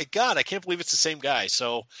like, oh my God, I can't believe it's the same guy.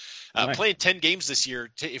 So Nice. Playing 10 games this year,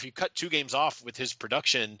 if you cut 2 games off with his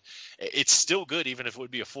production, it's still good, even if it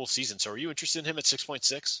would be a full season. So are you interested in him at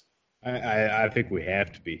 6.6? I think we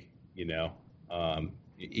have to be,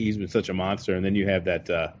 he's been such a monster. And then you have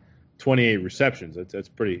that 28 receptions. That's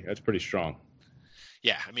pretty strong.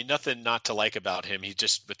 Yeah, I mean, nothing not to like about him. He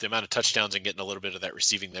just, with the amount of touchdowns and getting a little bit of that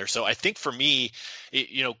receiving there. So I think for me,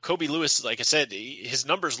 Kobe Lewis, like I said, his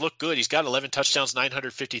numbers look good. He's got 11 touchdowns,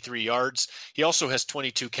 953 yards. He also has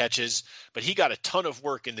 22 catches, but he got a ton of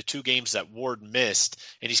work in the 2 games that Ward missed,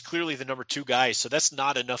 and he's clearly the number 2 guy. So that's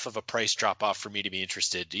not enough of a price drop off for me to be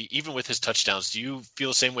interested, even with his touchdowns. Do you feel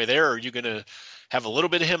the same way there, or are you going to have a little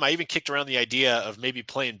bit of him? I even kicked around the idea of maybe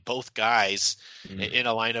playing both guys in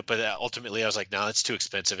a lineup, but ultimately I was like, no, that's too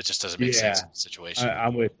expensive. It just doesn't make sense in the situation.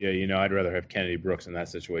 I'm with you. I'd rather have Kennedy Brooks in that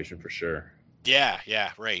situation for sure. Yeah,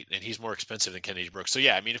 right. And he's more expensive than Kennedy Brooks. So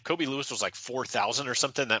yeah, I mean, if Kobe Lewis was like 4,000 or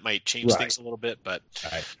something, that might change things a little bit. But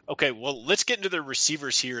okay, well, let's get into the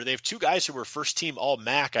receivers here. They have 2 guys who were first team all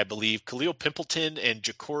MAC, I believe, Khalil Pimpleton and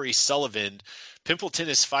Ja'Cory Sullivan. Pimpleton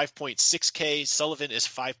is 5.6K. Sullivan is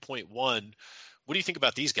 5.1. What do you think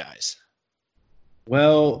about these guys?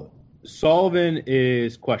 Well, Sullivan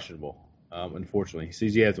is questionable, unfortunately. He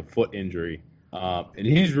says he has a foot injury, and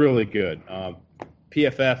he's really good.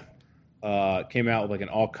 PFF came out with like an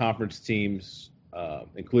all-conference teams,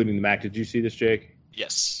 including the MAC. Did you see this, Jake?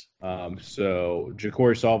 Yes. So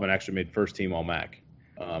Ja'Cory Sullivan actually made first team all-MAC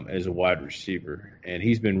as a wide receiver, and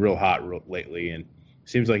he's been real hot lately, and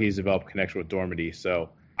seems like he's developed a connection with Dormady. So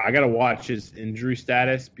I got to watch his injury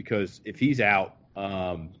status, because if he's out,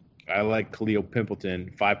 I like Khalil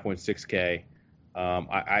Pimpleton, 5.6K.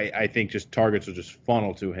 I think just targets will just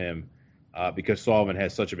funnel to him because Sullivan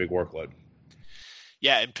has such a big workload.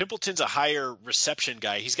 Yeah, and Pimpleton's a higher reception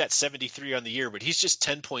guy. He's got 73 on the year, but he's just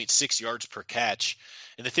 10.6 yards per catch.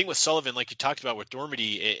 And the thing with Sullivan, like you talked about with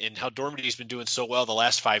Dormady and how Dormady's been doing so well the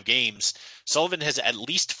last 5 games, Sullivan has at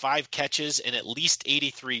least 5 catches and at least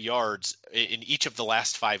 83 yards in each of the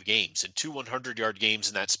last 5 games, and 2 100-yard games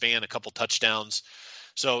in that span, a couple touchdowns.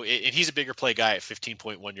 So and he's a bigger play guy at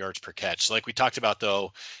 15.1 yards per catch. So like we talked about,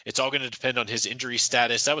 though, it's all going to depend on his injury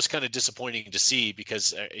status. That was kind of disappointing to see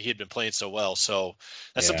because he had been playing so well. So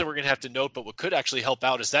that's something we're going to have to note. But what could actually help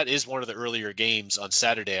out is that is one of the earlier games on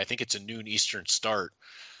Saturday. I think it's a noon Eastern start.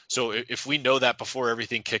 So if we know that before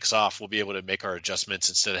everything kicks off, we'll be able to make our adjustments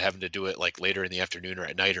instead of having to do it like later in the afternoon or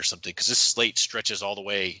at night or something, because this slate stretches all the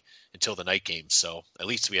way until the night games. So at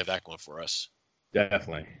least we have that going for us.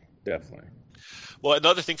 Definitely. Well,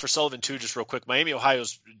 another thing for Sullivan, too, just real quick, Miami,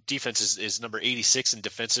 Ohio's defense is number 86 in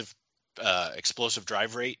defensive explosive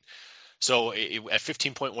drive rate. So at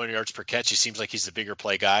 15.1 yards per catch, he seems like he's the bigger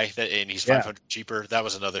play guy, and he's 500 cheaper. That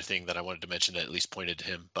was another thing that I wanted to mention that at least pointed to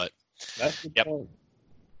him. But that's the point.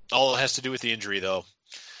 All it has to do with the injury, though.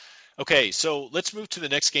 Okay, so let's move to the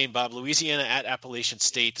next game, Bob. Louisiana at Appalachian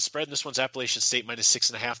State. The spread in this one's Appalachian State minus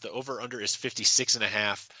 6.5. The over-under is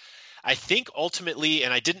 56.5. I think ultimately,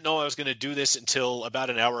 and I didn't know I was going to do this until about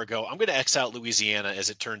an hour ago, I'm going to X out Louisiana, as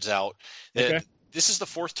it turns out. Okay. this is the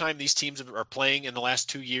fourth time these teams are playing in the last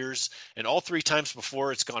 2 years, and all 3 times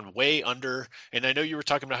before it's gone way under. And I know you were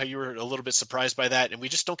talking about how you were a little bit surprised by that, and we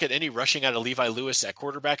just don't get any rushing out of Levi Lewis at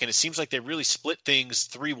quarterback, and it seems like they really split things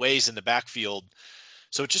 3 ways in the backfield.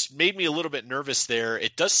 So it just made me a little bit nervous there.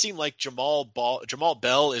 It does seem like Jamal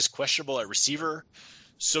Bell is questionable at receiver.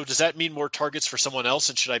 So does that mean more targets for someone else,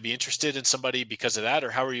 and should I be interested in somebody because of that,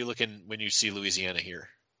 or how are you looking when you see Louisiana here?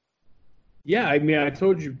 Yeah, I mean, I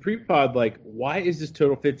told you pre-pod, like, why is this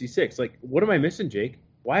total 56? Like, what am I missing, Jake?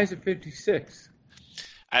 Why is it 56?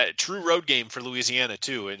 True road game for Louisiana,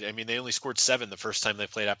 too. I mean, they only scored 7 the first time they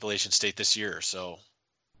played Appalachian State this year. So,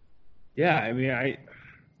 yeah, I mean,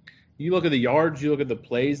 you look at the yards, you look at the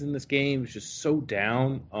plays in this game, it's just so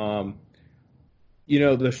down.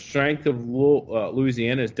 The strength of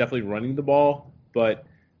Louisiana is definitely running the ball, but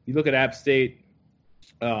you look at App State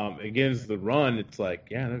against the run, it's like,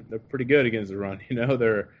 yeah, they're pretty good against the run. I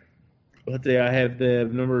have the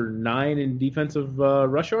number 9 in defensive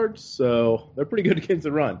rush yards, so they're pretty good against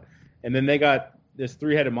the run. And then they got this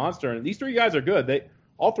 3-headed monster, and these 3 guys are good.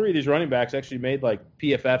 All 3 of these running backs actually made like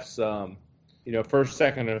PFF's, first,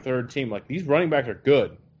 second, or third team. Like, these running backs are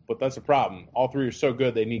good, but that's a problem. All 3 are so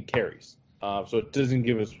good they need carries. So it doesn't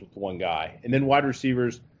give us one guy. And then wide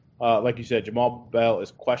receivers, like you said, Jamal Bell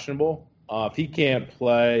is questionable. If he can't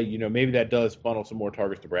play, maybe that does funnel some more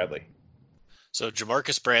targets to Bradley. So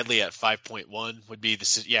Jamarcus Bradley at 5.1 would be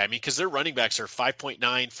because their running backs are 5.9,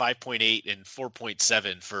 5.8, and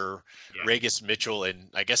 4.7 for Regis Mitchell, and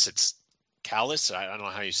I guess it's Callis. I don't know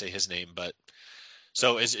how you say his name, but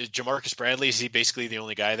so is Jamarcus Bradley, is he basically the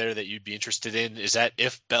only guy there that you'd be interested in? Is that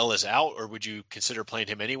if Bell is out, or would you consider playing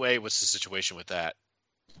him anyway? What's the situation with that?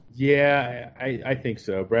 Yeah, I think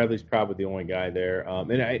so. Bradley's probably the only guy there.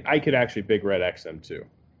 And I could actually big Red X him too,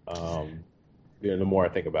 the more I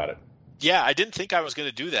think about it. Yeah, I didn't think I was going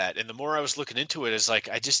to do that. And the more I was looking into it, it's like,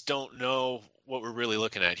 I just don't know what we're really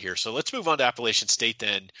looking at here. So let's move on to Appalachian State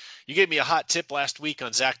then. You gave me a hot tip last week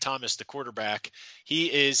on Zach Thomas, the quarterback. He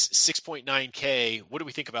is 6.9K. What do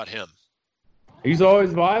we think about him? He's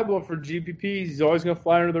always viable for GPPs. He's always going to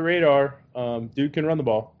fly under the radar. Dude can run the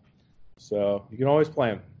ball. So you can always play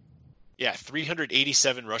him. Yeah,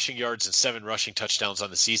 387 rushing yards and 7 rushing touchdowns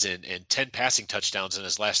on the season and 10 passing touchdowns in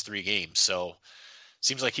his last 3 games. So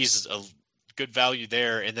seems like he's a good value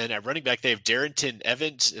there. And then at running back, they have Darrington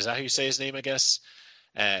Evans. Is that how you say his name, I guess?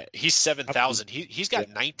 He's 7,000. He's got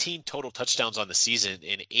 19 total touchdowns on the season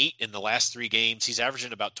and 8 in the last 3 games. He's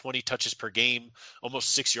averaging about 20 touches per game, almost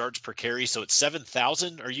 6 yards per carry. So it's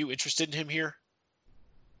 7,000. Are you interested in him here?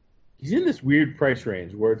 He's in this weird price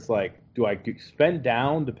range where it's like, do I spend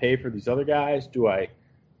down to pay for these other guys? Do I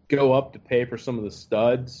go up to pay for some of the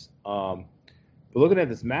studs? But looking at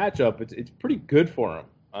this matchup, it's pretty good for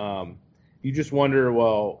him. You just wonder,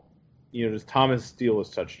 does Thomas steal his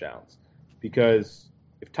touchdowns? Because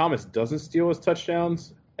if Thomas doesn't steal his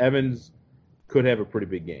touchdowns, Evans could have a pretty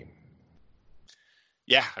big game.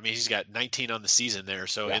 Yeah, I mean, he's got 19 on the season there.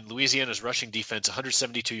 So in Louisiana's rushing defense,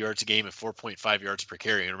 172 yards a game and 4.5 yards per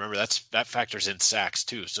carry. And remember, that factors in sacks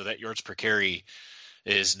too. So that yards per carry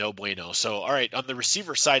is no bueno. So, all right, on the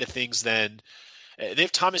receiver side of things then, they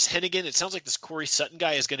have Thomas Hennigan. It sounds like this Corey Sutton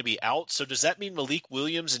guy is going to be out. So does that mean Malik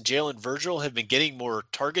Williams and Jalen Virgil have been getting more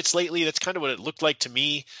targets lately? That's kind of what it looked like to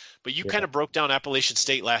me. But you kind of broke down Appalachian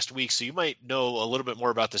State last week, so you might know a little bit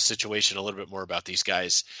more about the situation, a little bit more about these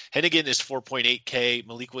guys. Hennigan is 4.8K,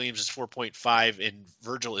 Malik Williams is 4.5, and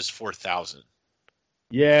Virgil is 4,000.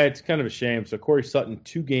 Yeah, it's kind of a shame. So Corey Sutton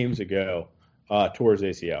 2 games ago tore his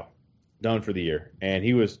ACL, done for the year. And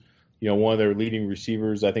he was one of their leading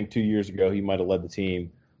receivers. I think 2 years ago he might have led the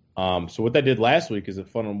team. So what that did last week is it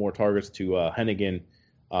funneled more targets to Hennigan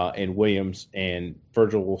and Williams, and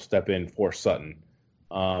Virgil will step in for Sutton.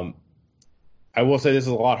 I will say this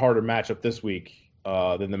is a lot harder matchup this week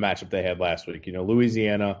than the matchup they had last week.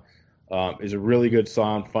 Louisiana is a really good,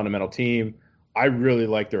 sound, fundamental team. I really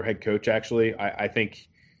like their head coach, actually. I think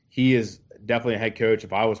he is definitely a head coach.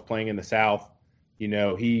 If I was playing in the South,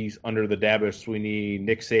 he's under the Dabo Swinney,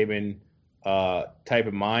 Nick Saban type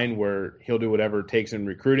of mind where he'll do whatever it takes in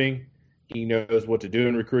recruiting. He knows what to do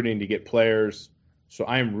in recruiting to get players. So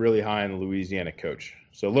I am really high on the Louisiana coach.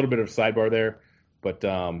 So a little bit of a sidebar there. But,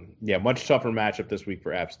 much tougher matchup this week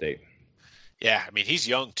for App State. Yeah, I mean, he's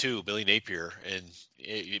young too, Billy Napier. And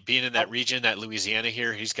being in that region, that Louisiana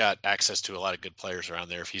here, he's got access to a lot of good players around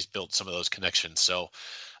there if he's built some of those connections. So,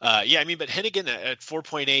 but Hennigan at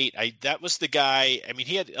 4.8, that was the guy. I mean,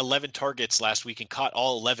 he had 11 targets last week and caught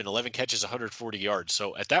all 11 catches, 140 yards.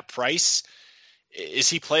 So at that price, is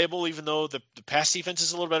he playable even though the pass defense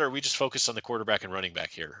is a little better? Or are we just focused on the quarterback and running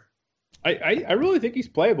back here? I really think he's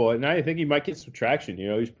playable, and I think he might get some traction.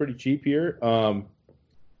 He's pretty cheap here.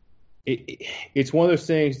 It's one of those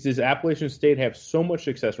things. Does Appalachian State have so much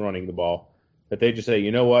success running the ball that they just say,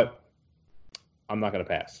 you know what, I'm not going to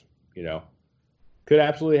pass? Could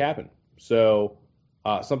absolutely happen. So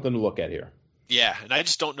something to look at here. Yeah, and I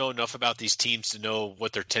just don't know enough about these teams to know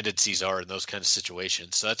what their tendencies are in those kind of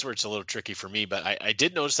situations. So that's where it's a little tricky for me. But I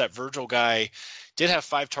did notice that Virgil guy did have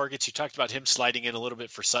 5 targets. You talked about him sliding in a little bit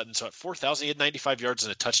for Sutton. So at 4,000, he had 95 yards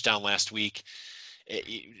and a touchdown last week.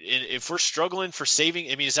 If we're struggling for saving,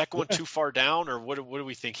 is that going too far down, or what do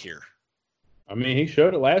we think here? He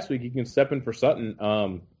showed it last week. He can step in for Sutton.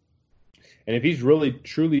 And if he's really,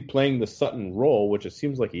 truly playing the Sutton role, which it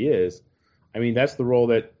seems like he is, that's the role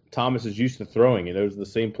that Thomas is used to throwing, and those are the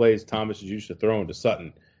same plays Thomas is used to throwing to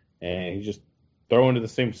Sutton. And he's just throwing to the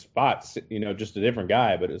same spots, just a different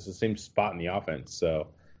guy, but it's the same spot in the offense. So,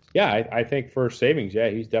 yeah, I think for savings,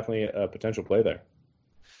 he's definitely a potential play there.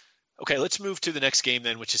 Okay, let's move to the next game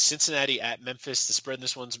then, which is Cincinnati at Memphis. The spread in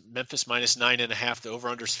this one's Memphis minus 9.5. The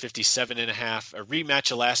over/under is 57.5. A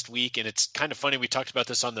rematch of last week, and it's kind of funny. We talked about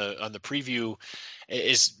this on the preview.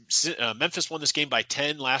 Memphis won this game by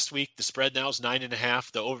 10 last week. The spread now is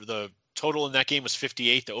 9.5. The total in that game was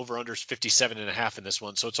 58. The over/under is 57.5 in this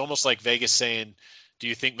one. So it's almost like Vegas saying, "Do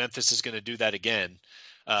you think Memphis is going to do that again?"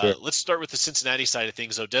 Sure. Let's start with the Cincinnati side of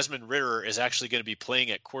things, though. Desmond Ridder is actually going to be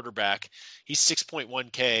playing at quarterback. He's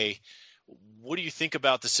 6.1K. What do you think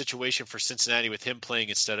about the situation for Cincinnati with him playing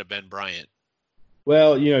instead of Ben Bryant?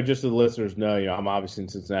 Well, just so the listeners know, I'm obviously in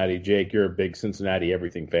Cincinnati. Jake, you're a big Cincinnati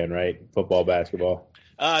everything fan, right? Football, basketball.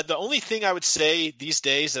 The only thing I would say these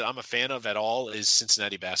days that I'm a fan of at all is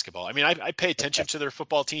Cincinnati basketball. I pay attention to their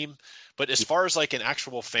football team, but as far as like an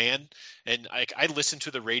actual fan, and I listen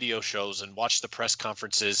to the radio shows and watch the press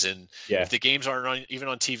conferences, and if the games aren't even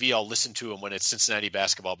on TV, I'll listen to them when it's Cincinnati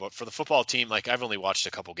basketball. But for the football team, I've only watched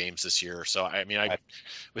a couple games this year. So,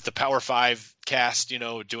 with the Power 5 cast,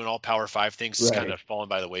 doing all Power 5 things, it's kind of fallen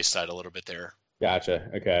by the wayside a little bit there. Gotcha.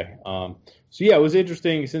 Okay. It was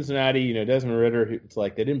interesting. Cincinnati, Desmond Ridder, it's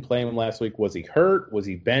like they didn't play him last week. Was he hurt? Was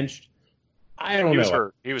he benched? I don't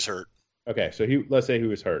know. He was hurt. Okay, so let's say he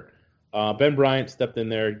was hurt. Ben Bryant stepped in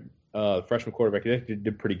there, freshman quarterback. He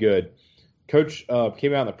did pretty good. Coach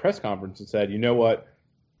came out in the press conference and said, you know what?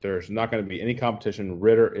 There's not going to be any competition.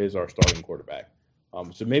 Ridder is our starting quarterback.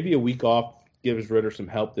 So maybe a week off gives Ridder some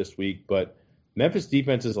help this week, but Memphis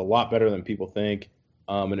defense is a lot better than people think.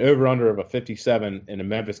 An over-under of a 57 in a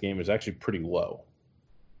Memphis game is actually pretty low.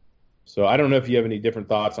 So I don't know if you have any different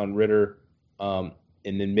thoughts on Ridder, and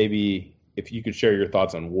then maybe if you could share your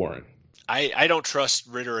thoughts on Warren. I don't trust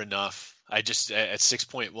Ridder enough. I just, at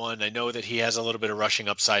 6.1, I know that he has a little bit of rushing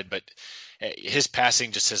upside, but his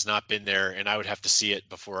passing just has not been there, and I would have to see it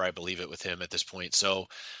before I believe it with him at this point. So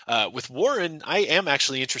with Warren, I am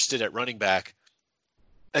actually interested at running back.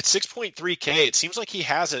 At 6.3K, it seems like he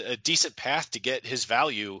has a decent path to get his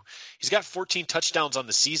value. He's got 14 touchdowns on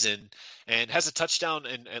the season and has a touchdown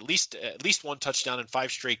and at least one touchdown in 5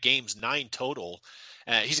 straight games, 9 total.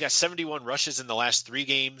 He's got 71 rushes in the last 3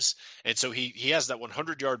 games, and so he has that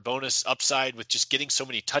 100-yard bonus upside with just getting so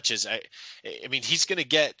many touches. He's going to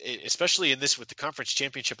get, especially in this with the conference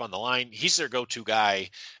championship on the line, he's their go-to guy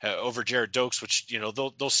over Jared Dokes, which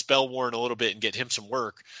they'll spell Warren a little bit and get him some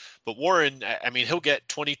work. But Warren, he'll get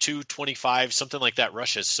 22, 25, something like that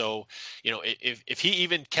rushes. So, if he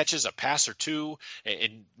even catches a pass or two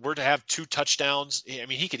and were to have 2 touchdowns,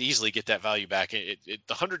 he could easily get that value back. The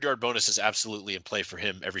 100-yard bonus is absolutely in play for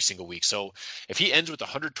him every single week. So if he ends with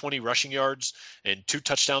 120 rushing yards and 2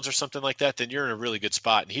 touchdowns or something like that, then you're in a really good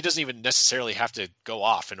spot. And he doesn't even necessarily have to go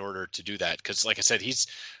off in order to do that. Because like I said, he's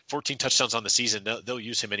 14 touchdowns on the season. They'll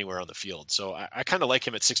use him anywhere on the field. So I kind of like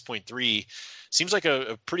him at 6.3. Seems like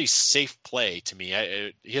a pretty safe play to me.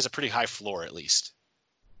 He has a pretty high floor at least.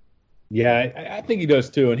 Yeah, I think he does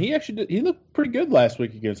too. And he looked pretty good last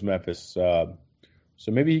week against Memphis. So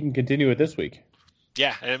maybe he can continue it this week.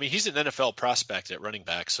 Yeah, he's an NFL prospect at running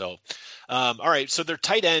back. So, all right, so their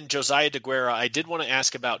tight end, Josiah DeGuara, I did want to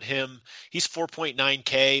ask about him. He's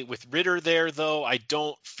 4.9K. With Ridder there, though, I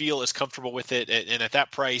don't feel as comfortable with it. And at that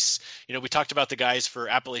price, we talked about the guys for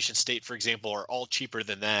Appalachian State, for example, are all cheaper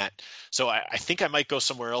than that. So I think I might go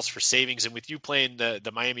somewhere else for savings. And with you playing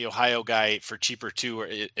the Miami, Ohio guy for cheaper too,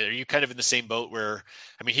 are you kind of in the same boat where,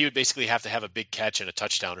 he would basically have to have a big catch and a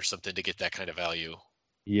touchdown or something to get that kind of value?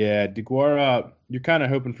 Yeah, DeGuara, you're kind of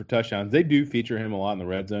hoping for touchdowns. They do feature him a lot in the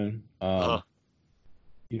red zone.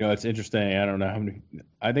 It's interesting. I don't know how many.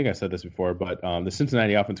 I think I said this before, but the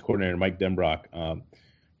Cincinnati offensive coordinator, Mike Denbrock,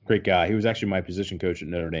 great guy. He was actually my position coach at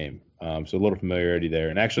Notre Dame, so a little familiarity there.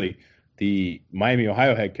 And actually, the Miami,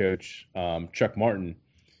 Ohio head coach, Chuck Martin,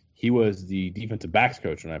 he was the defensive backs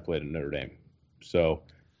coach when I played at Notre Dame. So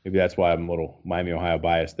maybe that's why I'm a little Miami, Ohio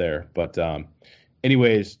biased there. But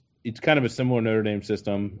anyways, it's kind of a similar Notre Dame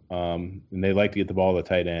system, and they like to get the ball to the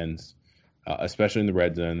tight ends, especially in the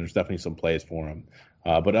red zone. There's definitely some plays for him.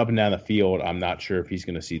 But up and down the field, I'm not sure if he's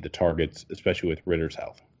going to see the targets, especially with Ritter's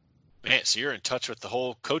health. Man, so you're in touch with the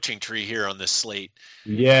whole coaching tree here on this slate.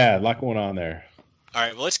 Yeah, a lot going on there. All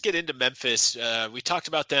right, well, let's get into Memphis. We talked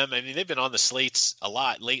about them. I mean, they've been on the slates a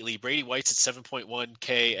lot lately. Brady White's at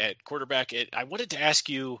 7.1K at quarterback. I wanted to ask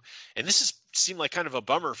you, and this has seemed like kind of a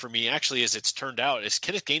bummer for me, actually, as it's turned out, is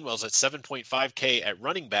Kenneth Gainwell's at 7.5K at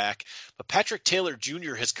running back, but Patrick Taylor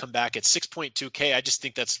Jr. has come back at 6.2K. I just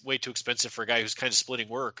think that's way too expensive for a guy who's kind of splitting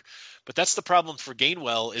work. But that's the problem for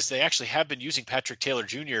Gainwell, is they actually have been using Patrick Taylor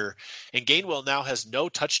Jr., and Gainwell now has no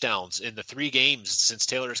touchdowns in the 3 games since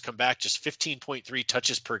Taylor has come back, just 15.3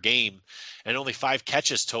 touches per game and only 5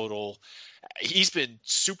 catches total. He's been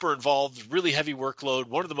super involved, really heavy workload,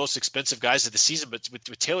 one of the most expensive guys of the season. But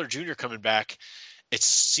with Taylor Jr. coming back, it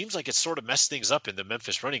seems like it's sort of messed things up in the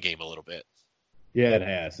Memphis running game a little bit. Yeah, it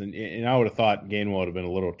has. And I would have thought Gainwell would have been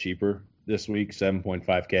a little cheaper this week,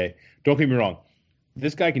 7.5K. Don't get me wrong.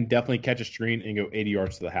 This guy can definitely catch a screen and go 80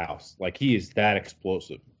 yards to the house. Like, he is that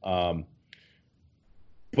explosive. But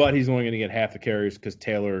he's only going to get half the carries because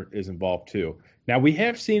Taylor is involved too. Now, we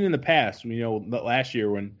have seen in the past, last year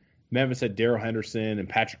when Memphis had Darrell Henderson and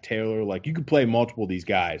Patrick Taylor, like, you could play multiple of these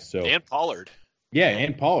guys. So and Pollard. Yeah,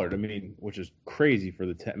 and Pollard. I mean, which is crazy for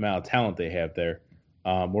the amount of talent they have there,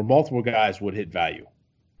 where multiple guys would hit value.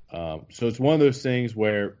 So it's one of those things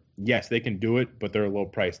where, yes, they can do it, but they're a little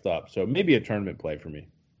priced up. So maybe a tournament play for me.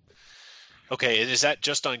 Okay, and is that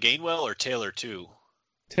just on Gainwell or Taylor too?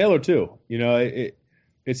 Taylor too.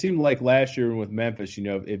 It seemed like last year with Memphis,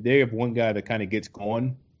 if they have one guy that kind of gets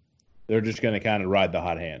going, they're just going to kind of ride the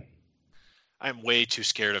hot hand. I'm way too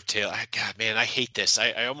scared of Taylor. God, man, I hate this.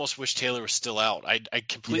 I almost wish Taylor was still out. I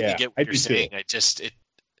completely get what you're saying. Too.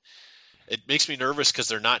 It makes me nervous because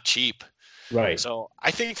they're not cheap. Right. So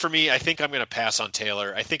I think for me, I think I'm going to pass on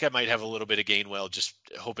Taylor. I think I might have a little bit of Gainwell, just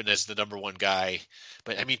hoping as the number one guy.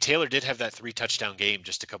 But I mean, Taylor did have that 3-touchdown game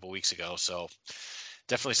just a couple weeks ago, so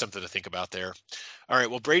definitely something to think about there. All right,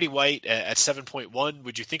 well, Brady White at 7.1,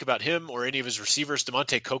 would you think about him or any of his receivers?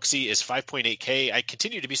 DeMonte Coxey is 5.8K. I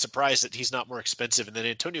continue to be surprised that he's not more expensive. And then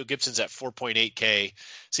Antonio Gibson's at 4.8K.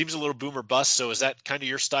 Seems a little boomer bust. So is that kind of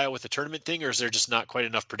your style with the tournament thing, or is there just not quite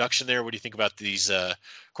enough production there? What do you think about these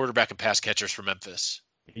quarterback and pass catchers for Memphis?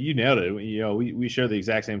 You nailed it. We share the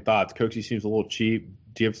exact same thoughts. Coxey seems a little cheap.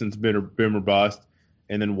 Gibson's boomer bust.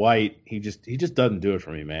 And then White, he just doesn't do it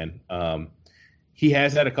for me, man. He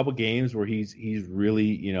has had a couple games where he's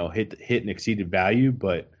really, hit and exceeded value,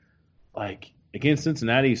 but like against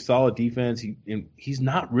Cincinnati, solid defense. He's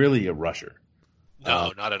not really a rusher.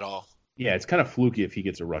 No, not at all. Yeah, it's kind of fluky if he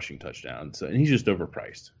gets a rushing touchdown. So, and he's just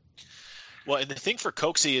overpriced. Well, and the thing for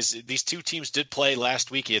Coxey is these two teams did play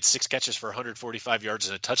last week. He had 6 catches for 145 yards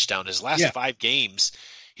and a touchdown. His last 5 games,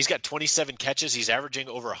 he's got 27 catches. He's averaging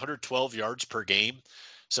over 112 yards per game.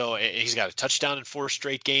 So he's got a touchdown in 4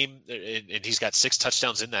 straight games, and he's got 6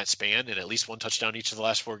 touchdowns in that span, and at least 1 touchdown each of the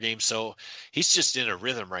last 4 games. So he's just in a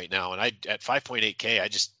rhythm right now. And at 5.8K,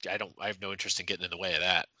 I have no interest in getting in the way of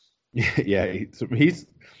that. Yeah, he's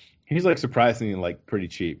like surprisingly like pretty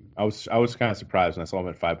cheap. I was kind of surprised when I saw him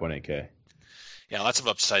at 5.8K. Yeah, lots of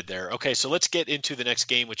upside there. Okay, so let's get into the next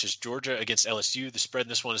game, which is Georgia against LSU. The spread in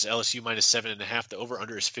this one is LSU minus 7.5. The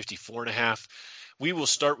over/under is 54.5. We will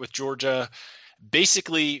start with Georgia.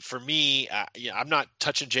 Basically, for me, I'm not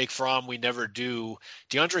touching Jake Fromm. We never do.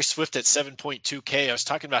 DeAndre Swift at 7.2K. I was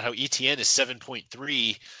talking about how ETN is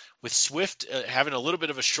 7.3. With Swift having a little bit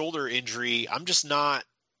of a shoulder injury, I'm just not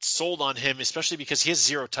sold on him, especially because he has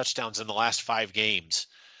 0 touchdowns in the last 5 games.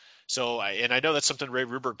 So, and I know that's something Ray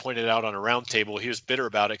Ruberg pointed out on a roundtable. He was bitter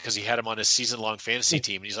about it because he had him on his season-long fantasy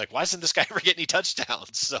team. And he's like, why doesn't this guy ever get any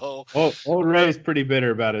touchdowns? So, old Ray's pretty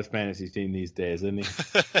bitter about his fantasy team these days, isn't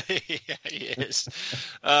he? Yeah, he is.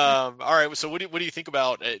 All right. So what do you think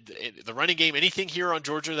about the running game? Anything here on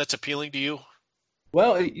Georgia that's appealing to you?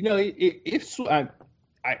 Well, if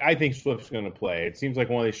I think Swift's going to play. It seems like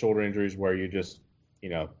one of these shoulder injuries where you just,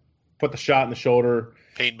 put the shot in the shoulder.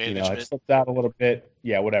 Pain management. It slipped out a little bit.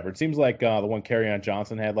 Yeah, whatever. It seems like the one Kerryon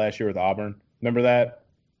Johnson had last year with Auburn. Remember that?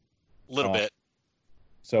 A little bit.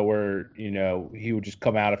 So where, he would just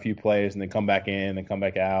come out a few plays and then come back in and come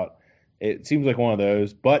back out. It seems like one of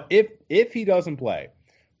those. But if he doesn't play,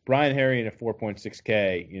 Brian Herrien at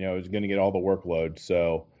 4.6K, is going to get all the workload.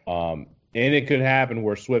 So, and it could happen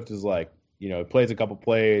where Swift is like, plays a couple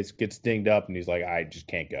plays, gets dinged up, and he's like, I just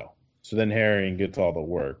can't go. So then Harrion gets all the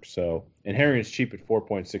work. So, and Harrion's cheap at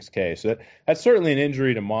 4.6K. So that's certainly an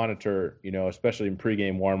injury to monitor, especially in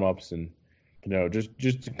pregame warmups and,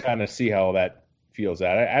 just to kind of see how that feels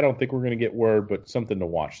out. I don't think we're going to get word, but something to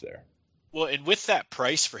watch there. Well, and with that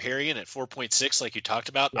price for Harrion at 4.6, like you talked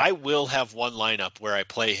about, Yeah. I will have one lineup where I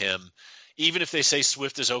play him, even if they say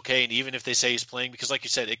Swift is okay, and even if they say he's playing, because like you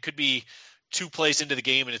said, it could be 2 plays into the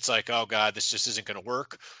game and it's like, oh God, this just isn't going to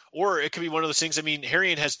work. Or it could be one of those things. I mean,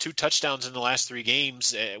 Harrion has 2 touchdowns in the last 3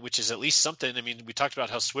 games, which is at least something. I mean, we talked about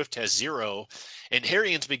how Swift has 0, and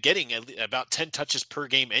Harrion's been getting about 10 touches per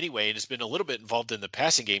game anyway, and has been a little bit involved in the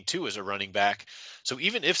passing game too as a running back. So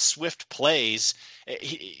even if Swift plays,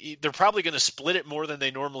 they're probably going to split it more than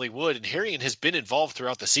they normally would. And Harrion has been involved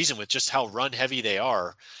throughout the season with just how run heavy they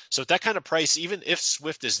are. So at that kind of price, even if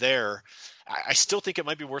Swift is there, I still think it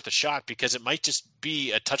might be worth a shot, because it might just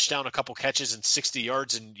be a touchdown, a couple catches, and 60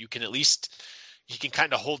 yards, and you can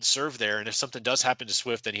kind of hold serve there. And if something does happen to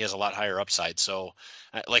Swift, then he has a lot higher upside. So,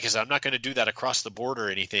 like I said, I'm not going to do that across the board or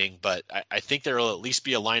anything, but I think there will at least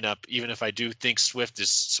be a lineup, even if I do think Swift is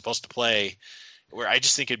supposed to play, where I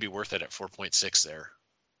just think it'd be worth it at 4.6 there.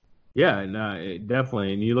 Yeah, no,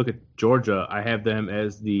 definitely. And you look at Georgia, I have them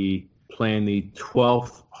as playing the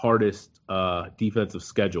 12th hardest defensive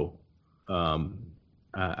schedule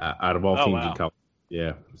out of all teams in college.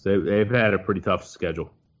 Yeah, so they've had a pretty tough schedule.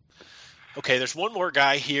 Okay, there's one more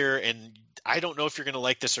guy here, and I don't know if you're going to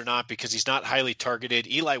like this or not because he's not highly targeted.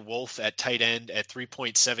 Eli Wolf at tight end at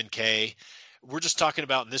 3.7K. We're just talking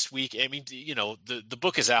about this week. I mean, the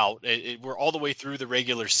book is out. We're all the way through the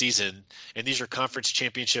regular season, and these are conference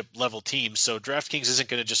championship level teams. So DraftKings isn't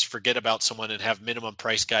going to just forget about someone and have minimum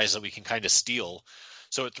price guys that we can kind of steal.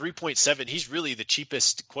 So at 3.7, he's really the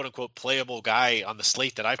cheapest, quote unquote, playable guy on the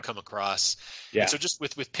slate that I've come across. Yeah. And so just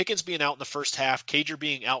with Pickens being out in the first half, Cager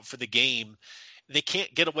being out for the game, they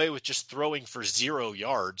can't get away with just throwing for 0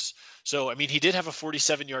 yards. So, I mean, he did have a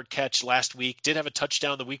 47-yard catch last week, did have a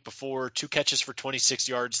touchdown the week before, 2 catches for 26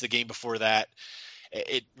 yards the game before that.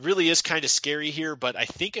 It really is kind of scary here, but I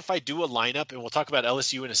think if I do a lineup, and we'll talk about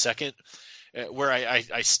LSU in a second, where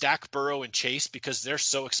I stack Burrow and Chase because they're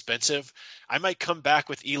so expensive, I might come back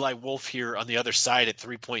with Eli Wolf here on the other side at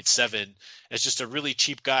 3.7 as just a really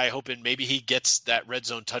cheap guy, hoping maybe he gets that red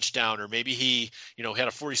zone touchdown, or maybe he, had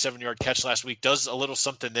a 47-yard catch last week, does a little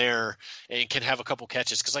something there and can have a couple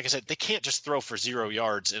catches. Because like I said, they can't just throw for 0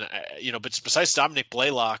 yards. And, but besides Dominic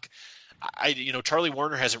Blaylock, Charlie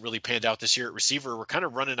Warner hasn't really panned out this year at receiver. We're kind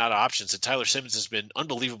of running out of options, and Tyler Simmons has been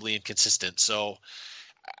unbelievably inconsistent. So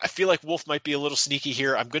I feel like Wolf might be a little sneaky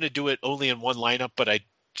here. I'm going to do it only in one lineup, but I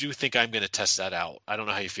do think I'm going to test that out. I don't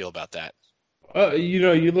know how you feel about that.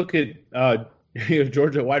 You look at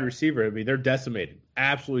Georgia wide receiver. I mean, they're decimated,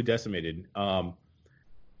 absolutely decimated.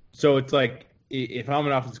 So it's like, if I'm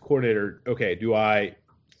an offensive coordinator, okay, do I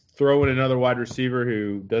throw in another wide receiver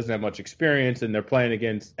who doesn't have much experience and they're playing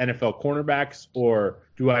against NFL cornerbacks, or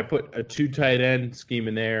do I put a 2 tight end scheme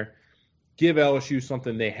in there, give LSU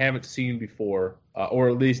something they haven't seen before, or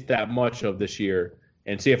at least that much of this year,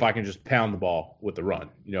 and see if I can just pound the ball with the run,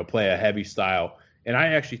 play a heavy style. And I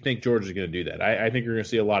actually think Georgia's going to do that. I think you're going to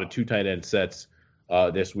see a lot of 2 tight end sets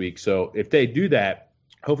this week. So if they do that,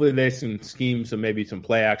 hopefully they can scheme maybe some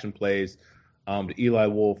play action plays to Eli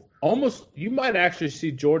Wolf. Almost, you might actually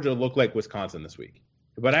see Georgia look like Wisconsin this week.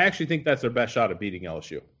 But I actually think that's their best shot at beating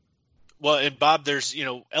LSU. Well, and Bob, there's,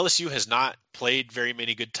 LSU has not played very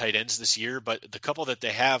many good tight ends this year, but the couple that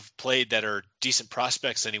they have played that are decent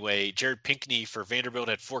prospects anyway, Jared Pinkney for Vanderbilt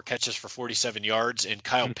had 4 catches for 47 yards, and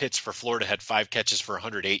Kyle Pitts for Florida had 5 catches for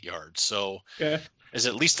 108 yards. So there's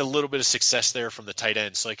at least a little bit of success there from the tight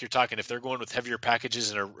ends. So like you're talking, if they're going with heavier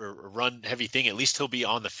packages and a run heavy thing, at least he'll be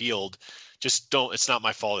on the field. Just it's not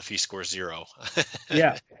my fault if he scores 0.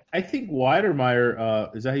 Yeah. I think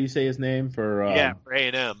Weidermeyer, is that how you say his name? For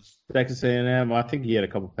A&M. Texas A&M. I think he had a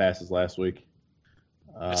couple passes last week.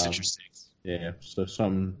 That's interesting. Yeah, so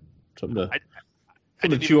something to I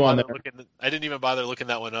didn't chew on there. I didn't even bother looking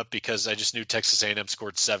that one up because I just knew Texas A&M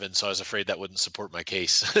scored 7, so I was afraid that wouldn't support my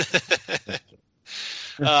case.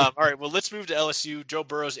 All right, well, let's move to LSU. Joe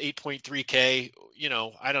Burrow's 8.3K.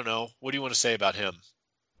 I don't know. What do you want to say about him?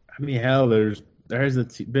 I mean, hell, there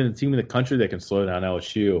hasn't been a team in the country that can slow down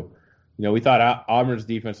LSU. We thought Auburn's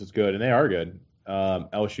defense was good, and they are good.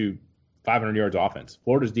 LSU, 500 yards offense.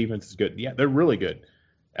 Florida's defense is good. Yeah, they're really good.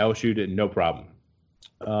 LSU did no problem.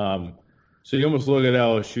 So you almost look at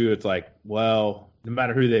LSU, it's like, well, no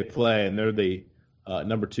matter who they play, and they're the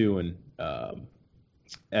number 2 in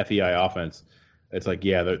FEI offense, it's like,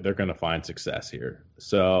 yeah, they're going to find success here.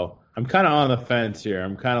 So I'm kind of on the fence here.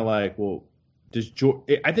 I'm kind of like, well,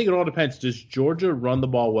 I think it all depends. Does Georgia run the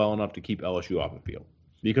ball well enough to keep LSU off the field?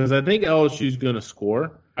 Because I think LSU is going to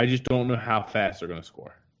score. I just don't know how fast they're going to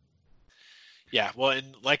score. Yeah, well,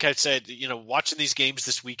 and like I said, watching these games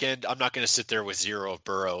this weekend, I'm not going to sit there with zero of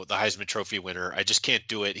Burrow, the Heisman Trophy winner. I just can't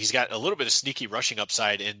do it. He's got a little bit of sneaky rushing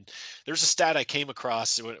upside, and there's a stat I came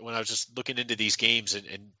across when I was just looking into these games and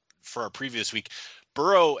for our previous week.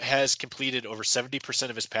 Burrow has completed over 70%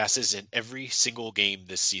 of his passes in every single game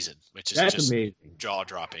this season, which is just amazing.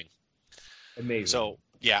 Jaw-dropping. Amazing. So,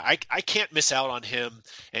 yeah, I can't miss out on him.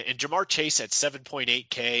 And Jamar Chase at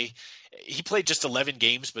 7.8K, he played just 11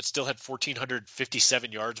 games, but still had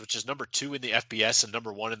 1,457 yards, which is number 2 in the FBS and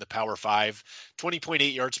number 1 in the Power 5.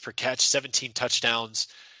 20.8 yards per catch, 17 touchdowns.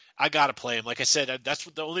 I got to play him. Like I said, that's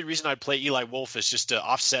the only reason I play Eli Wolf is just to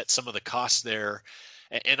offset some of the costs there.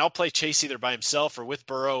 And I'll play Chase either by himself or with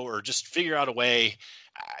Burrow or just figure out a way.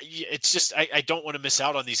 It's just I don't want to miss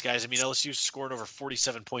out on these guys. I mean, LSU's scoring over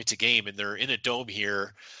 47 points a game, and they're in a dome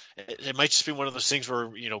here. It might just be one of those things where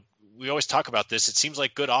we always talk about this. It seems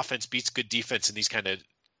like good offense beats good defense in these kind of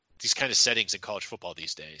settings in college football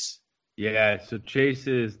these days. Yeah, so Chase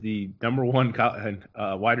is the number 1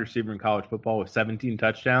 wide receiver in college football with 17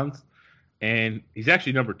 touchdowns, and he's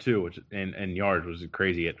actually number 2, which and yards, was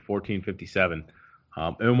crazy at 1,457.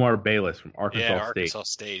 Omar Bayless from Arkansas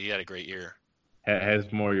State. He had a great year.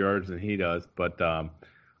 Has more yards than he does, but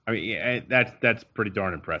that's pretty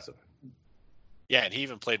darn impressive. Yeah, and he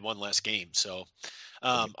even played one last game. So,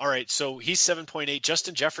 all right, so he's 7.8.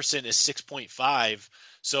 Justin Jefferson is 6.5.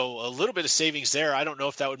 So a little bit of savings there. I don't know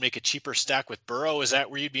if that would make a cheaper stack with Burrow. Is that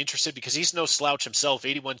where you'd be interested? Because he's no slouch himself.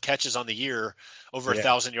 81 catches on the year, over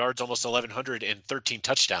 1,000 yards, almost 1,100, and 13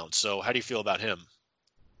 touchdowns. So how do you feel about him?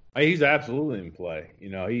 He's absolutely in play.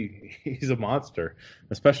 He's a monster,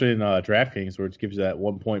 especially in DraftKings, where it gives you that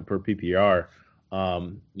 1 point per PPR.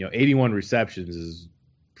 81 receptions is,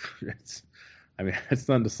 that's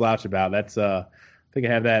nothing to slouch about. That's I think I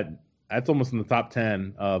have that. That's almost in the top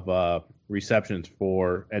 10 of receptions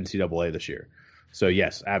for NCAA this year. So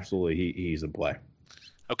yes, absolutely, he's in play.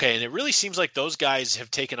 Okay, and it really seems like those guys have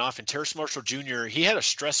taken off. And Terrace Marshall Jr., he had a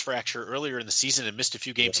stress fracture earlier in the season and missed a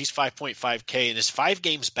few games. He's 5.5K. In his 5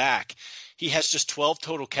 games back, he has just 12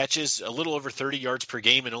 total catches, a little over 30 yards per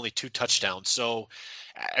game, and only 2 touchdowns. So,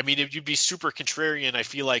 I mean, you'd be super contrarian, I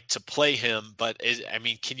feel like, to play him. But,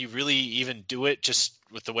 can you really even do it just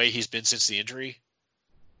with the way he's been since the injury?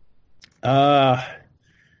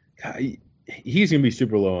 He's going to be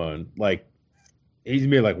super low owned. Like, he's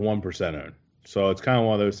going to be like 1% owned. So it's kind of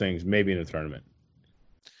one of those things, maybe in a tournament.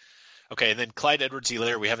 Okay, and then Clyde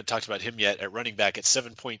Edwards-Helaire, we haven't talked about him yet at running back at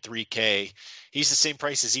 7.3K. He's the same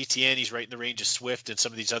price as ETN. He's right in the range of Swift and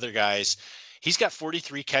some of these other guys. He's got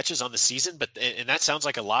 43 catches on the season, and that sounds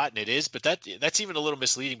like a lot, and it is, but that's even a little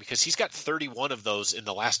misleading because he's got 31 of those in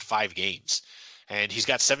the last 5 games. And he's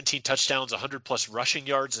got 17 touchdowns, 100-plus rushing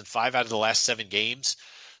yards in 5 out of the last 7 games.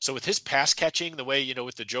 So with his pass catching, the way,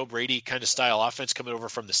 with the Joe Brady kind of style offense coming over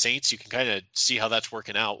from the Saints, you can kind of see how that's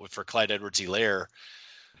working out for Clyde Edwards-Helaire.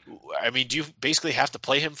 I mean, do you basically have to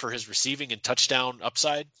play him for his receiving and touchdown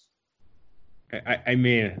upside? I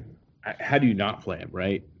mean, how do you not play him,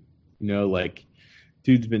 right?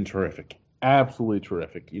 Dude's been terrific. Absolutely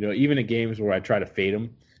terrific. Even at games where I try to fade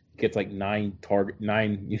him, he gets like 9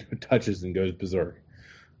 touches and goes berserk.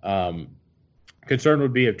 Concern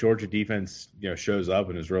would be if Georgia defense, shows up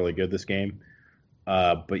and is really good this game.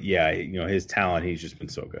 But yeah, his talent, he's just been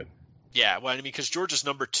so good. Yeah, well, because Georgia's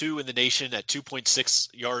number 2 in the nation at 2.6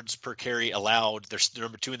 yards per carry allowed. They're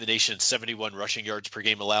number 2 in the nation, 71 rushing yards per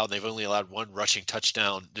game allowed. And they've only allowed 1 rushing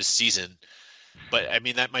touchdown this season. But,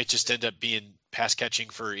 that might just end up being pass catching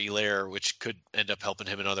for Helaire, which could end up helping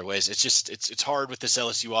him in other ways. It's just it's hard with this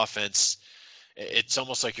LSU offense. It's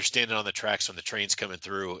almost like you're standing on the tracks when the train's coming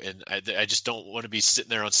through. And I just don't want to be sitting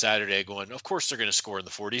there on Saturday going, of course they're going to score in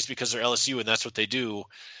the 40s because they're LSU and that's what they do.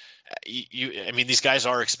 These guys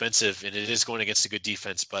are expensive and it is going against a good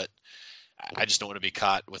defense, but I just don't want to be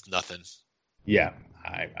caught with nothing. Yeah,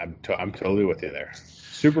 I'm totally with you there.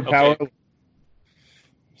 Superpower. Okay.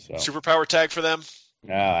 Superpower tag for them?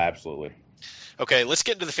 Absolutely. Okay, let's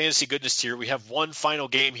get into the fantasy goodness tier. We have one final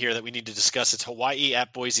game here that we need to discuss. It's Hawaii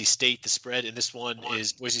at Boise State. The spread in this one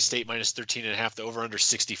is Boise State minus 13.5. The over-under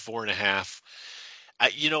 64.5.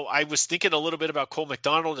 I was thinking a little bit about Cole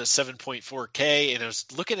McDonald at 7.4K, and I was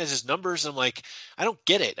looking at his numbers. And I'm like, I don't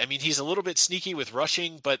get it. I mean, he's a little bit sneaky with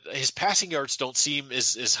rushing, but his passing yards don't seem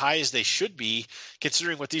as high as they should be,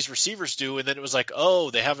 considering what these receivers do. And then it was like, oh,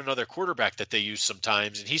 they have another quarterback that they use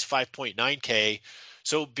sometimes, and he's 5.9K.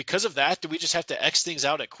 So because of that, do we just have to X things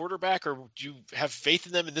out at quarterback, or do you have faith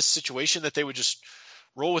in them in this situation that they would just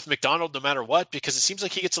roll with McDonald no matter what? Because it seems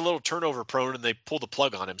like he gets a little turnover prone and they pull the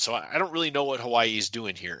plug on him. So I don't really know what Hawaii is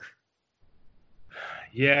doing here.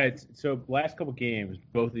 Yeah, so last couple games,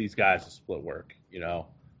 both of these guys will split work.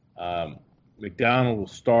 McDonald will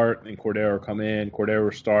start and Cordero will come in. Cordero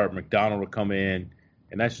will start, McDonald will come in,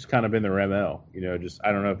 and that's just kind of been their MO. Just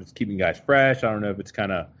I don't know if it's keeping guys fresh. I don't know if it's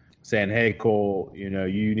kind of saying, hey, Cole,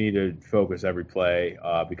 you need to focus every play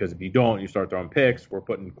because if you don't, you start throwing picks. We're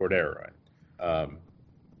putting Cordero in.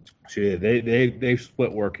 So yeah, they've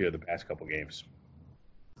split work here the past couple games.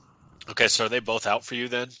 Okay, so are they both out for you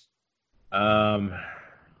then?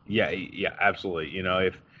 Yeah,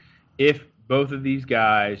 absolutely. If both of these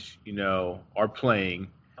guys, are playing,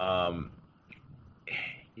 and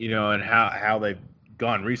how they've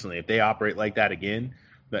gone recently, if they operate like that again,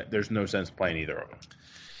 there's no sense playing either of them.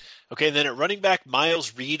 Okay, and then at running back,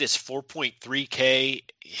 Miles Reed is 4.3K.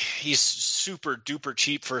 He's super duper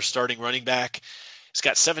cheap for a starting running back. He's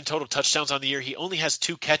got 7 total touchdowns on the year. He only has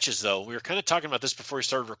 2 catches, though. We were kind of talking about this before we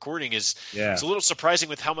started recording. It's a little surprising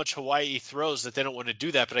with how much Hawaii throws that they don't want to do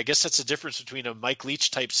that. But I guess that's the difference between a Mike Leach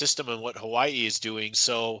type system and what Hawaii is doing.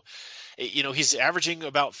 So, he's averaging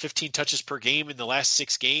about 15 touches per game in the last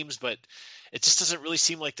 6 games, but it just doesn't really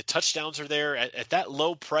seem like the touchdowns are there. At that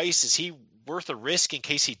low price, is he worth a risk in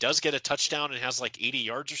case he does get a touchdown and has like 80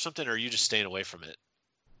 yards or something, or are you just staying away from it?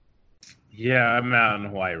 Yeah, I'm out on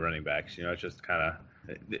Hawaii running backs. It's just kind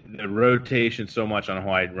of the rotation so much on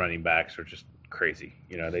Hawaii running backs are just crazy.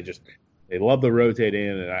 They love to rotate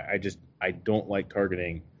in, and I don't like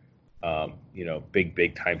targeting,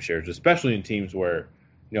 big timeshares, especially in teams where,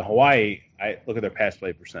 Hawaii. I look at their pass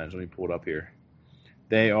play percentage. Let me pull it up here.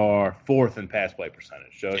 They are 4th in pass play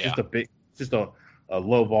percentage, so it's just a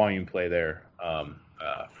low volume play there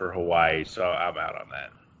for Hawaii. So I'm out on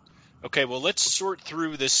that. Okay, well, let's sort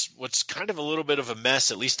through this, what's kind of a little bit of a mess,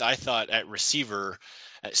 at least I thought, at receiver.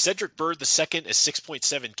 Cedric Byrd II is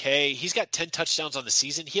 6.7K. He's got 10 touchdowns on the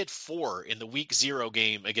season. He had 4 in the Week 0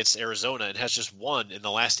 game against Arizona and has just 1 in the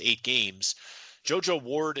last 8 games. JoJo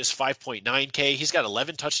Ward is 5.9K. He's got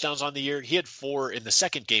 11 touchdowns on the year. He had 4 in the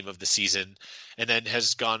second game of the season and then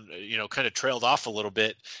has gone, kind of trailed off a little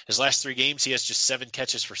bit. His last 3 games, he has just 7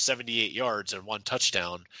 catches for 78 yards and 1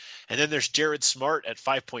 touchdown. And then there's Jared Smart at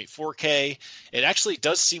 5.4K. It actually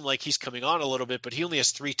does seem like he's coming on a little bit, but he only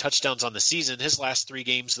has 3 touchdowns on the season. His last 3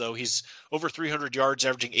 games, though, he's over 300 yards,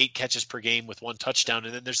 averaging 8 catches per game with 1 touchdown.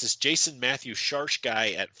 And then there's this Jason Matthew Sharsh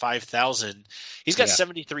guy at 5,000. He's got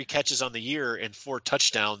 73 catches on the year and 4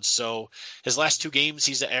 touchdowns. So his last 2 games,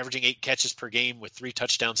 he's averaging 8 catches per game with 3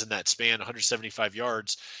 touchdowns in that span, 175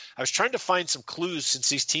 yards. I was trying to find some clues since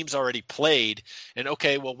these teams already played. And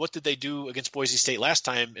okay, well, what did they do against Boise State last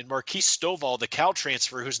time? And Marquise Stovall, the Cal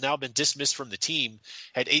transfer, who's now been dismissed from the team,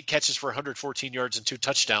 had 8 catches for 114 yards and 2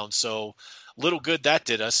 touchdowns. So little good that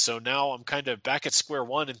did us. So now I'm kind of back at square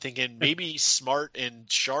one and thinking maybe Smart and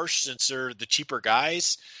Sharsh, since they're the cheaper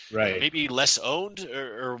guys, right? Maybe less owned,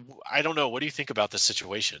 or I don't know. What do you think about this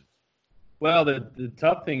situation? Well, the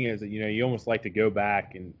tough thing is that, you almost like to go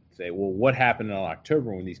back and say, well, what happened in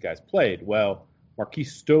October when these guys played? Well,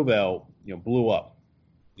 Marquise Stovall, blew up,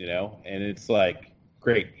 and it's like,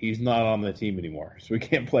 great, he's not on the team anymore, so we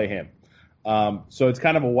can't play him. So it's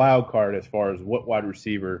kind of a wild card as far as what wide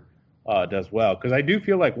receiver does well, because I do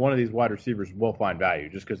feel like one of these wide receivers will find value,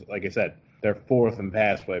 just because, like I said, they're 4th in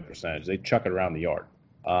pass play percentage. They chuck it around the yard.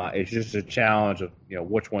 It's just a challenge of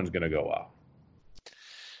which one's going to go off.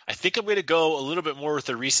 I think I'm going to go a little bit more with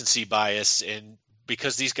the recency bias, and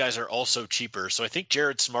because these guys are also cheaper. So I think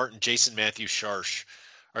Jared Smart and Jason Matthew Sharsh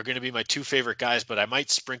are going to be my 2 favorite guys, but I might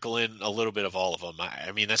sprinkle in a little bit of all of them.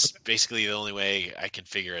 I mean, that's basically the only way I can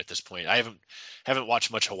figure at this point. I haven't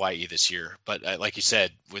watched much Hawaii this year, but like you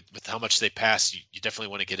said, with how much they pass, you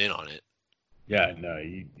definitely want to get in on it. Yeah, no,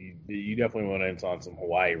 you definitely want to enter on some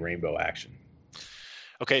Hawaii rainbow action.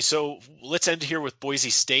 Okay, so let's end here with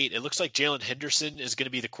Boise State. It looks like Jalen Henderson is going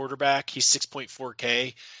to be the quarterback. He's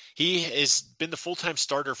 6.4K. He has been the full-time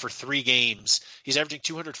starter for 3 games. He's averaging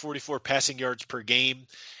 244 passing yards per game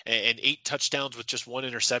and 8 touchdowns with just 1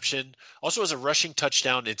 interception. Also has a rushing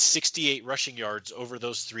touchdown and 68 rushing yards over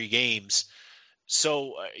those 3 games.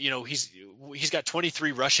 So, he's got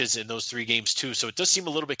 23 rushes in those 3 games too. So it does seem a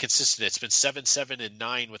little bit consistent. It's been 7, 7, and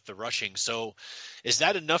 9 with the rushing. So is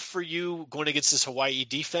that enough for you going against this Hawaii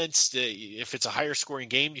defense? If it's a higher scoring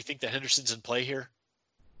game, do you think that Henderson's in play here?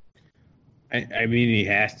 I mean, he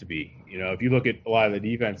has to be. If you look at a lot of the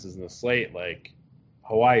defenses in the slate, like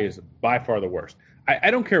Hawaii is by far the worst.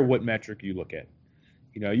 I don't care what metric you look at.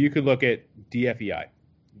 You could look at DFEI.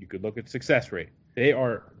 You could look at success rate. They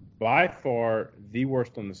are by far the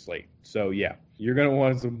worst on the slate. So, yeah, you're going to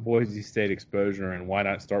want some Boise State exposure, and why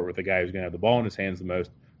not start with the guy who's going to have the ball in his hands the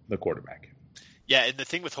most, the quarterback. Yeah, and the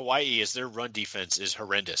thing with Hawaii is their run defense is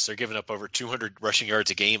horrendous. They're giving up over 200 rushing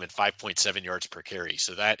yards a game and 5.7 yards per carry.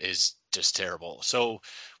 So that is just terrible. So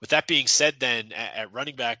with that being said, then at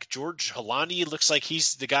running back, George Holani looks like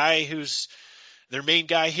he's the guy who's their main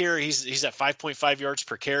guy here. He's at 5.5 yards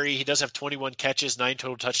per carry. He does have 21 catches, 9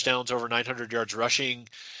 total touchdowns, over 900 yards rushing.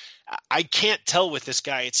 I can't tell with this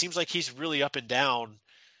guy. It seems like he's really up and down.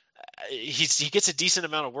 He gets a decent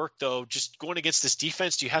amount of work, though. Just going against this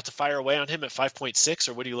defense, do you have to fire away on him at 5.6,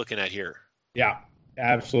 or what are you looking at here? Yeah,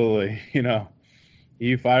 absolutely.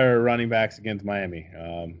 You fire running backs against Miami.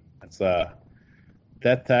 That's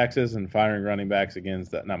death taxes and firing running backs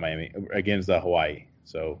against against Hawaii.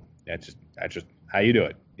 So that's just how you do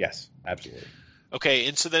it. Yes, absolutely. Okay,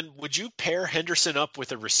 and so then would you pair Henderson up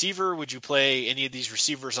with a receiver? Would you play any of these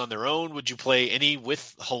receivers on their own? Would you play any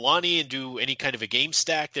with Holani and do any kind of a game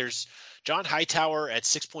stack? There's John Hightower at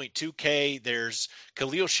 6.2K. There's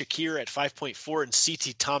Khalil Shakir at 5.4 and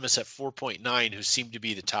C.T. Thomas at 4.9, who seem to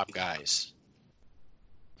be the top guys.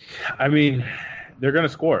 I mean, they're going to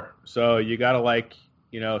score. So you got to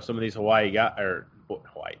some of these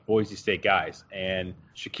Boise State guys. And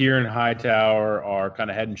Shakir and Hightower are kind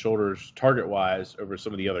of head and shoulders target-wise over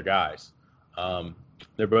some of the other guys.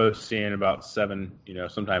 They're both seeing about 7,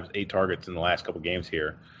 sometimes 8 targets in the last couple games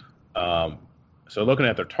here. So looking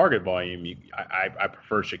at their target volume, I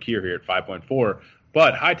prefer Shakir here at 5.4.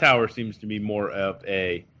 But Hightower seems to be more of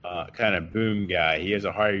a kind of boom guy. He has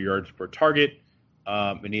a higher yards per target,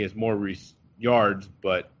 and he has more yards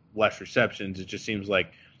but less receptions. It just seems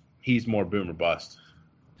like he's more boom or bust.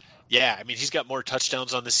 Yeah, I mean, he's got more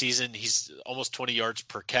touchdowns on the season. He's almost 20 yards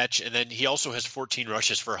per catch, and then he also has 14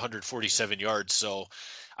 rushes for 147 yards. So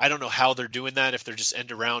I don't know how they're doing that, if they're just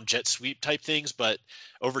end-around jet sweep type things, but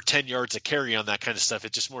over 10 yards a carry on that kind of stuff,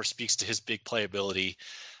 it just more speaks to his big playability.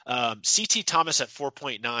 C.T. Thomas at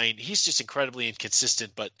 4.9, he's just incredibly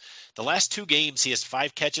inconsistent, but the last 2 games, he has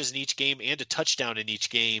 5 catches in each game and a touchdown in each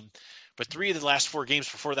game. But 3 of the last 4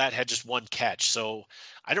 games before that had just 1 catch. So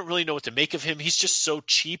I don't really know what to make of him. He's just so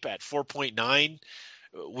cheap at 4.9.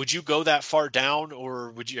 Would you go that far down, or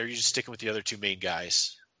are you just sticking with the other 2 main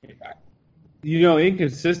guys?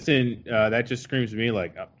 Inconsistent, that just screams to me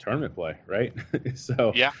like tournament play, right?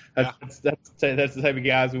 So yeah, that's the type of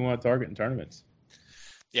guys we want to target in tournaments.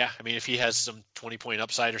 Yeah, I mean, if he has some 20-point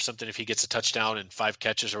upside or something, if he gets a touchdown and 5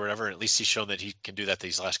 catches or whatever, at least he's shown that he can do that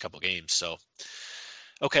these last couple games. So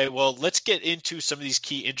okay, well, let's get into some of these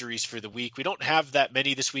key injuries for the week. We don't have that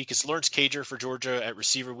many this week. It's Lawrence Cager for Georgia at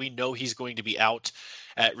receiver. We know he's going to be out.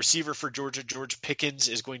 At receiver for Georgia, George Pickens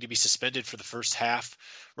is going to be suspended for the first half.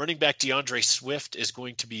 Running back DeAndre Swift is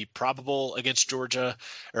going to be probable against against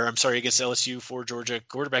LSU for Georgia.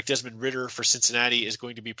 Quarterback Desmond Ridder for Cincinnati is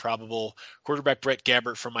going to be probable. Quarterback Brett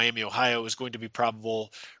Gabbert from Miami, Ohio is going to be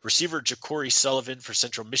probable. Receiver Ja'Cory Sullivan for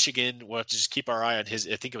Central Michigan. We'll have to just keep our eye on his.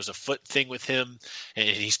 I think it was a foot thing with him, and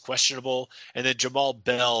he's questionable. And then Jamal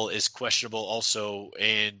Bell is questionable also.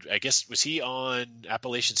 And I guess, was he on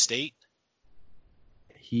Appalachian State?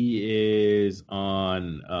 He is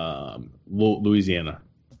on Louisiana.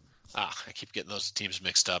 I keep getting those teams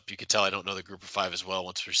mixed up. You can tell I don't know the group of 5 as well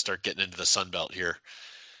once we start getting into the Sun Belt here.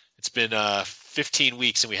 It's been 15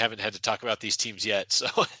 weeks and we haven't had to talk about these teams yet, so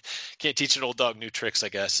can't teach an old dog new tricks, I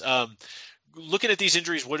guess. Looking at these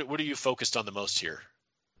injuries, what are you focused on the most here?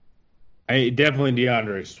 Definitely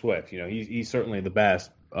DeAndre Swift. He's certainly the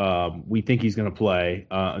best. We think he's going to play.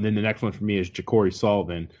 And then the next one for me is Ja'Cory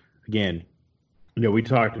Sullivan. Again, we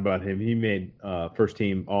talked about him. He made first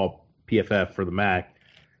team all PFF for the MAC.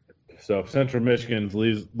 So if Central Michigan's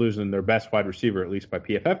losing their best wide receiver, at least by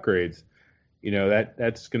PFF grades,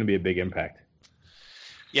 that's going to be a big impact.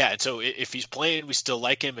 Yeah, and so if he's playing, we still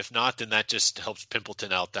like him. If not, then that just helps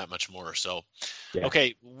Pimpleton out that much more. So, yeah.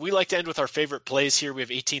 Okay, we like to end with our favorite plays here. We have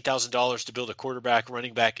 $18,000 to build a quarterback,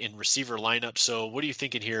 running back, and receiver lineup. So what are you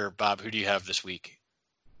thinking here, Bob? Who do you have this week?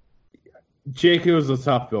 Jacob was a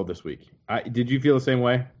tough build this week. Did you feel the same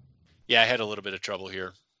way? Yeah, I had a little bit of trouble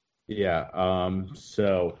here. Yeah,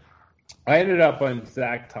 so I ended up on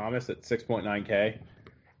Zach Thomas at 6.9K.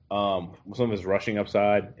 Some of his rushing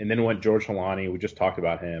upside, and then went George Holani. We just talked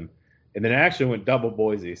about him. And then I actually went double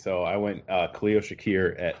Boise, so I went Khalil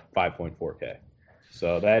Shakir at 5.4K.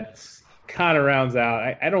 So that's kind of rounds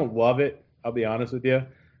out. I don't love it, I'll be honest with you,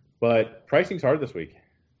 but pricing's hard this week.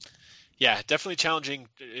 Yeah, definitely challenging,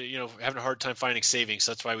 having a hard time finding savings.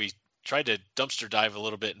 That's why we tried to dumpster dive a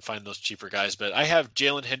little bit and find those cheaper guys. But I have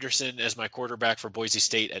Jalen Henderson as my quarterback for Boise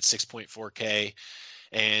State at 6.4K.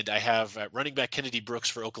 And I have running back Kennedy Brooks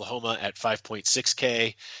for Oklahoma at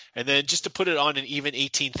 5.6K. And then just to put it on an even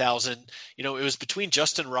 18,000, it was between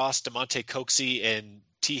Justin Ross, DeMonte Coxey, and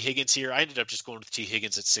T. Higgins here. I ended up just going with T.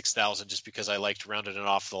 Higgins at 6,000 just because I liked rounding it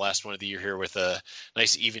off the last one of the year here with a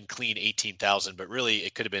nice, even, clean 18,000. But really,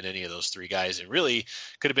 it could have been any of those three guys. It really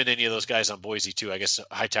could have been any of those guys on Boise, too. I guess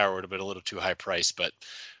Hightower would have been a little too high priced, but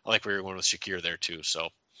I like where you're going with Shakir there, too. So,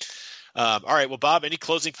 all right. Well, Bob, any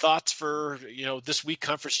closing thoughts for, this week,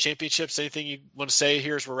 conference championships? Anything you want to say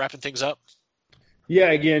here as we're wrapping things up?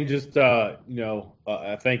 Yeah, again, just,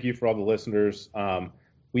 thank you for all the listeners.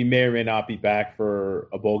 We may or may not be back for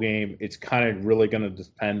a bowl game. It's kind of really going to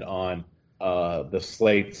depend on the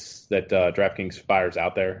slates that DraftKings fires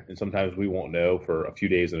out there. And sometimes we won't know for a few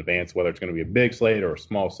days in advance whether it's going to be a big slate or a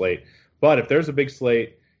small slate. But if there's a big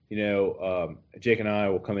slate, Jake and I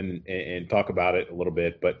will come in and talk about it a little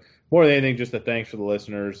bit. But more than anything, just a thanks for the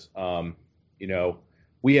listeners.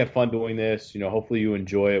 We have fun doing this. Hopefully you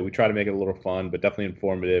enjoy it. We try to make it a little fun, but definitely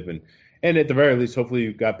informative. And at the very least, hopefully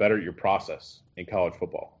you got better at your process in college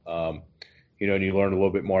football. And you learn a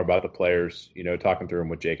little bit more about the players, talking through them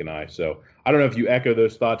with Jake and I. So I don't know if you echo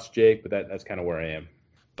those thoughts, Jake, but that's kind of where I am.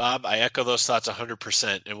 Bob, I echo those thoughts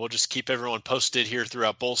 100%, and we'll just keep everyone posted here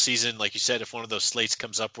throughout bowl season. Like you said, if one of those slates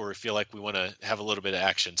comes up where we feel like we want to have a little bit of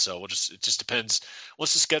action, so it just depends.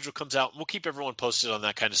 Once the schedule comes out, we'll keep everyone posted on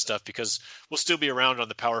that kind of stuff because we'll still be around on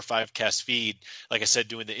the Power 5 cast feed. Like I said,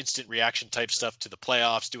 doing the instant reaction type stuff to the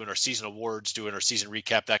playoffs, doing our season awards, doing our season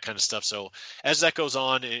recap, that kind of stuff. So as that goes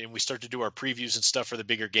on and we start to do our previews and stuff for the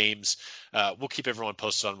bigger games, we'll keep everyone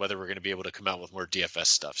posted on whether we're going to be able to come out with more DFS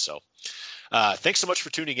stuff. So thanks so much for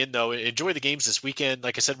tuning in, though. Enjoy the games this weekend.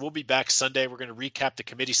 Like I said, we'll be back Sunday. We're going to recap the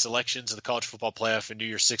committee selections of the College Football Playoff and New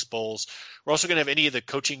Year's Six Bowls. We're also going to have any of the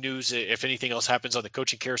coaching news, if anything else happens on the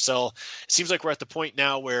coaching carousel. It seems like we're at the point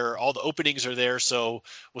now where all the openings are there, so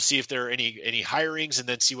we'll see if there are any hirings and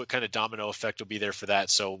then see what kind of domino effect will be there for that.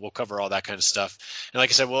 So we'll cover all that kind of stuff. And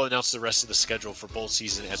like I said, we'll announce the rest of the schedule for bowl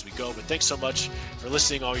season as we go. But thanks so much for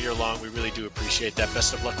listening all year long. We really do appreciate that.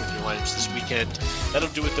 Best of luck with your lineups this weekend. That'll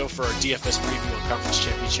do it, though, for our DFS preview on Conference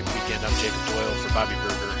Championship Weekend. I'm Jacob Doyle for Bobby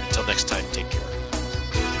Berger. Until next time, take care.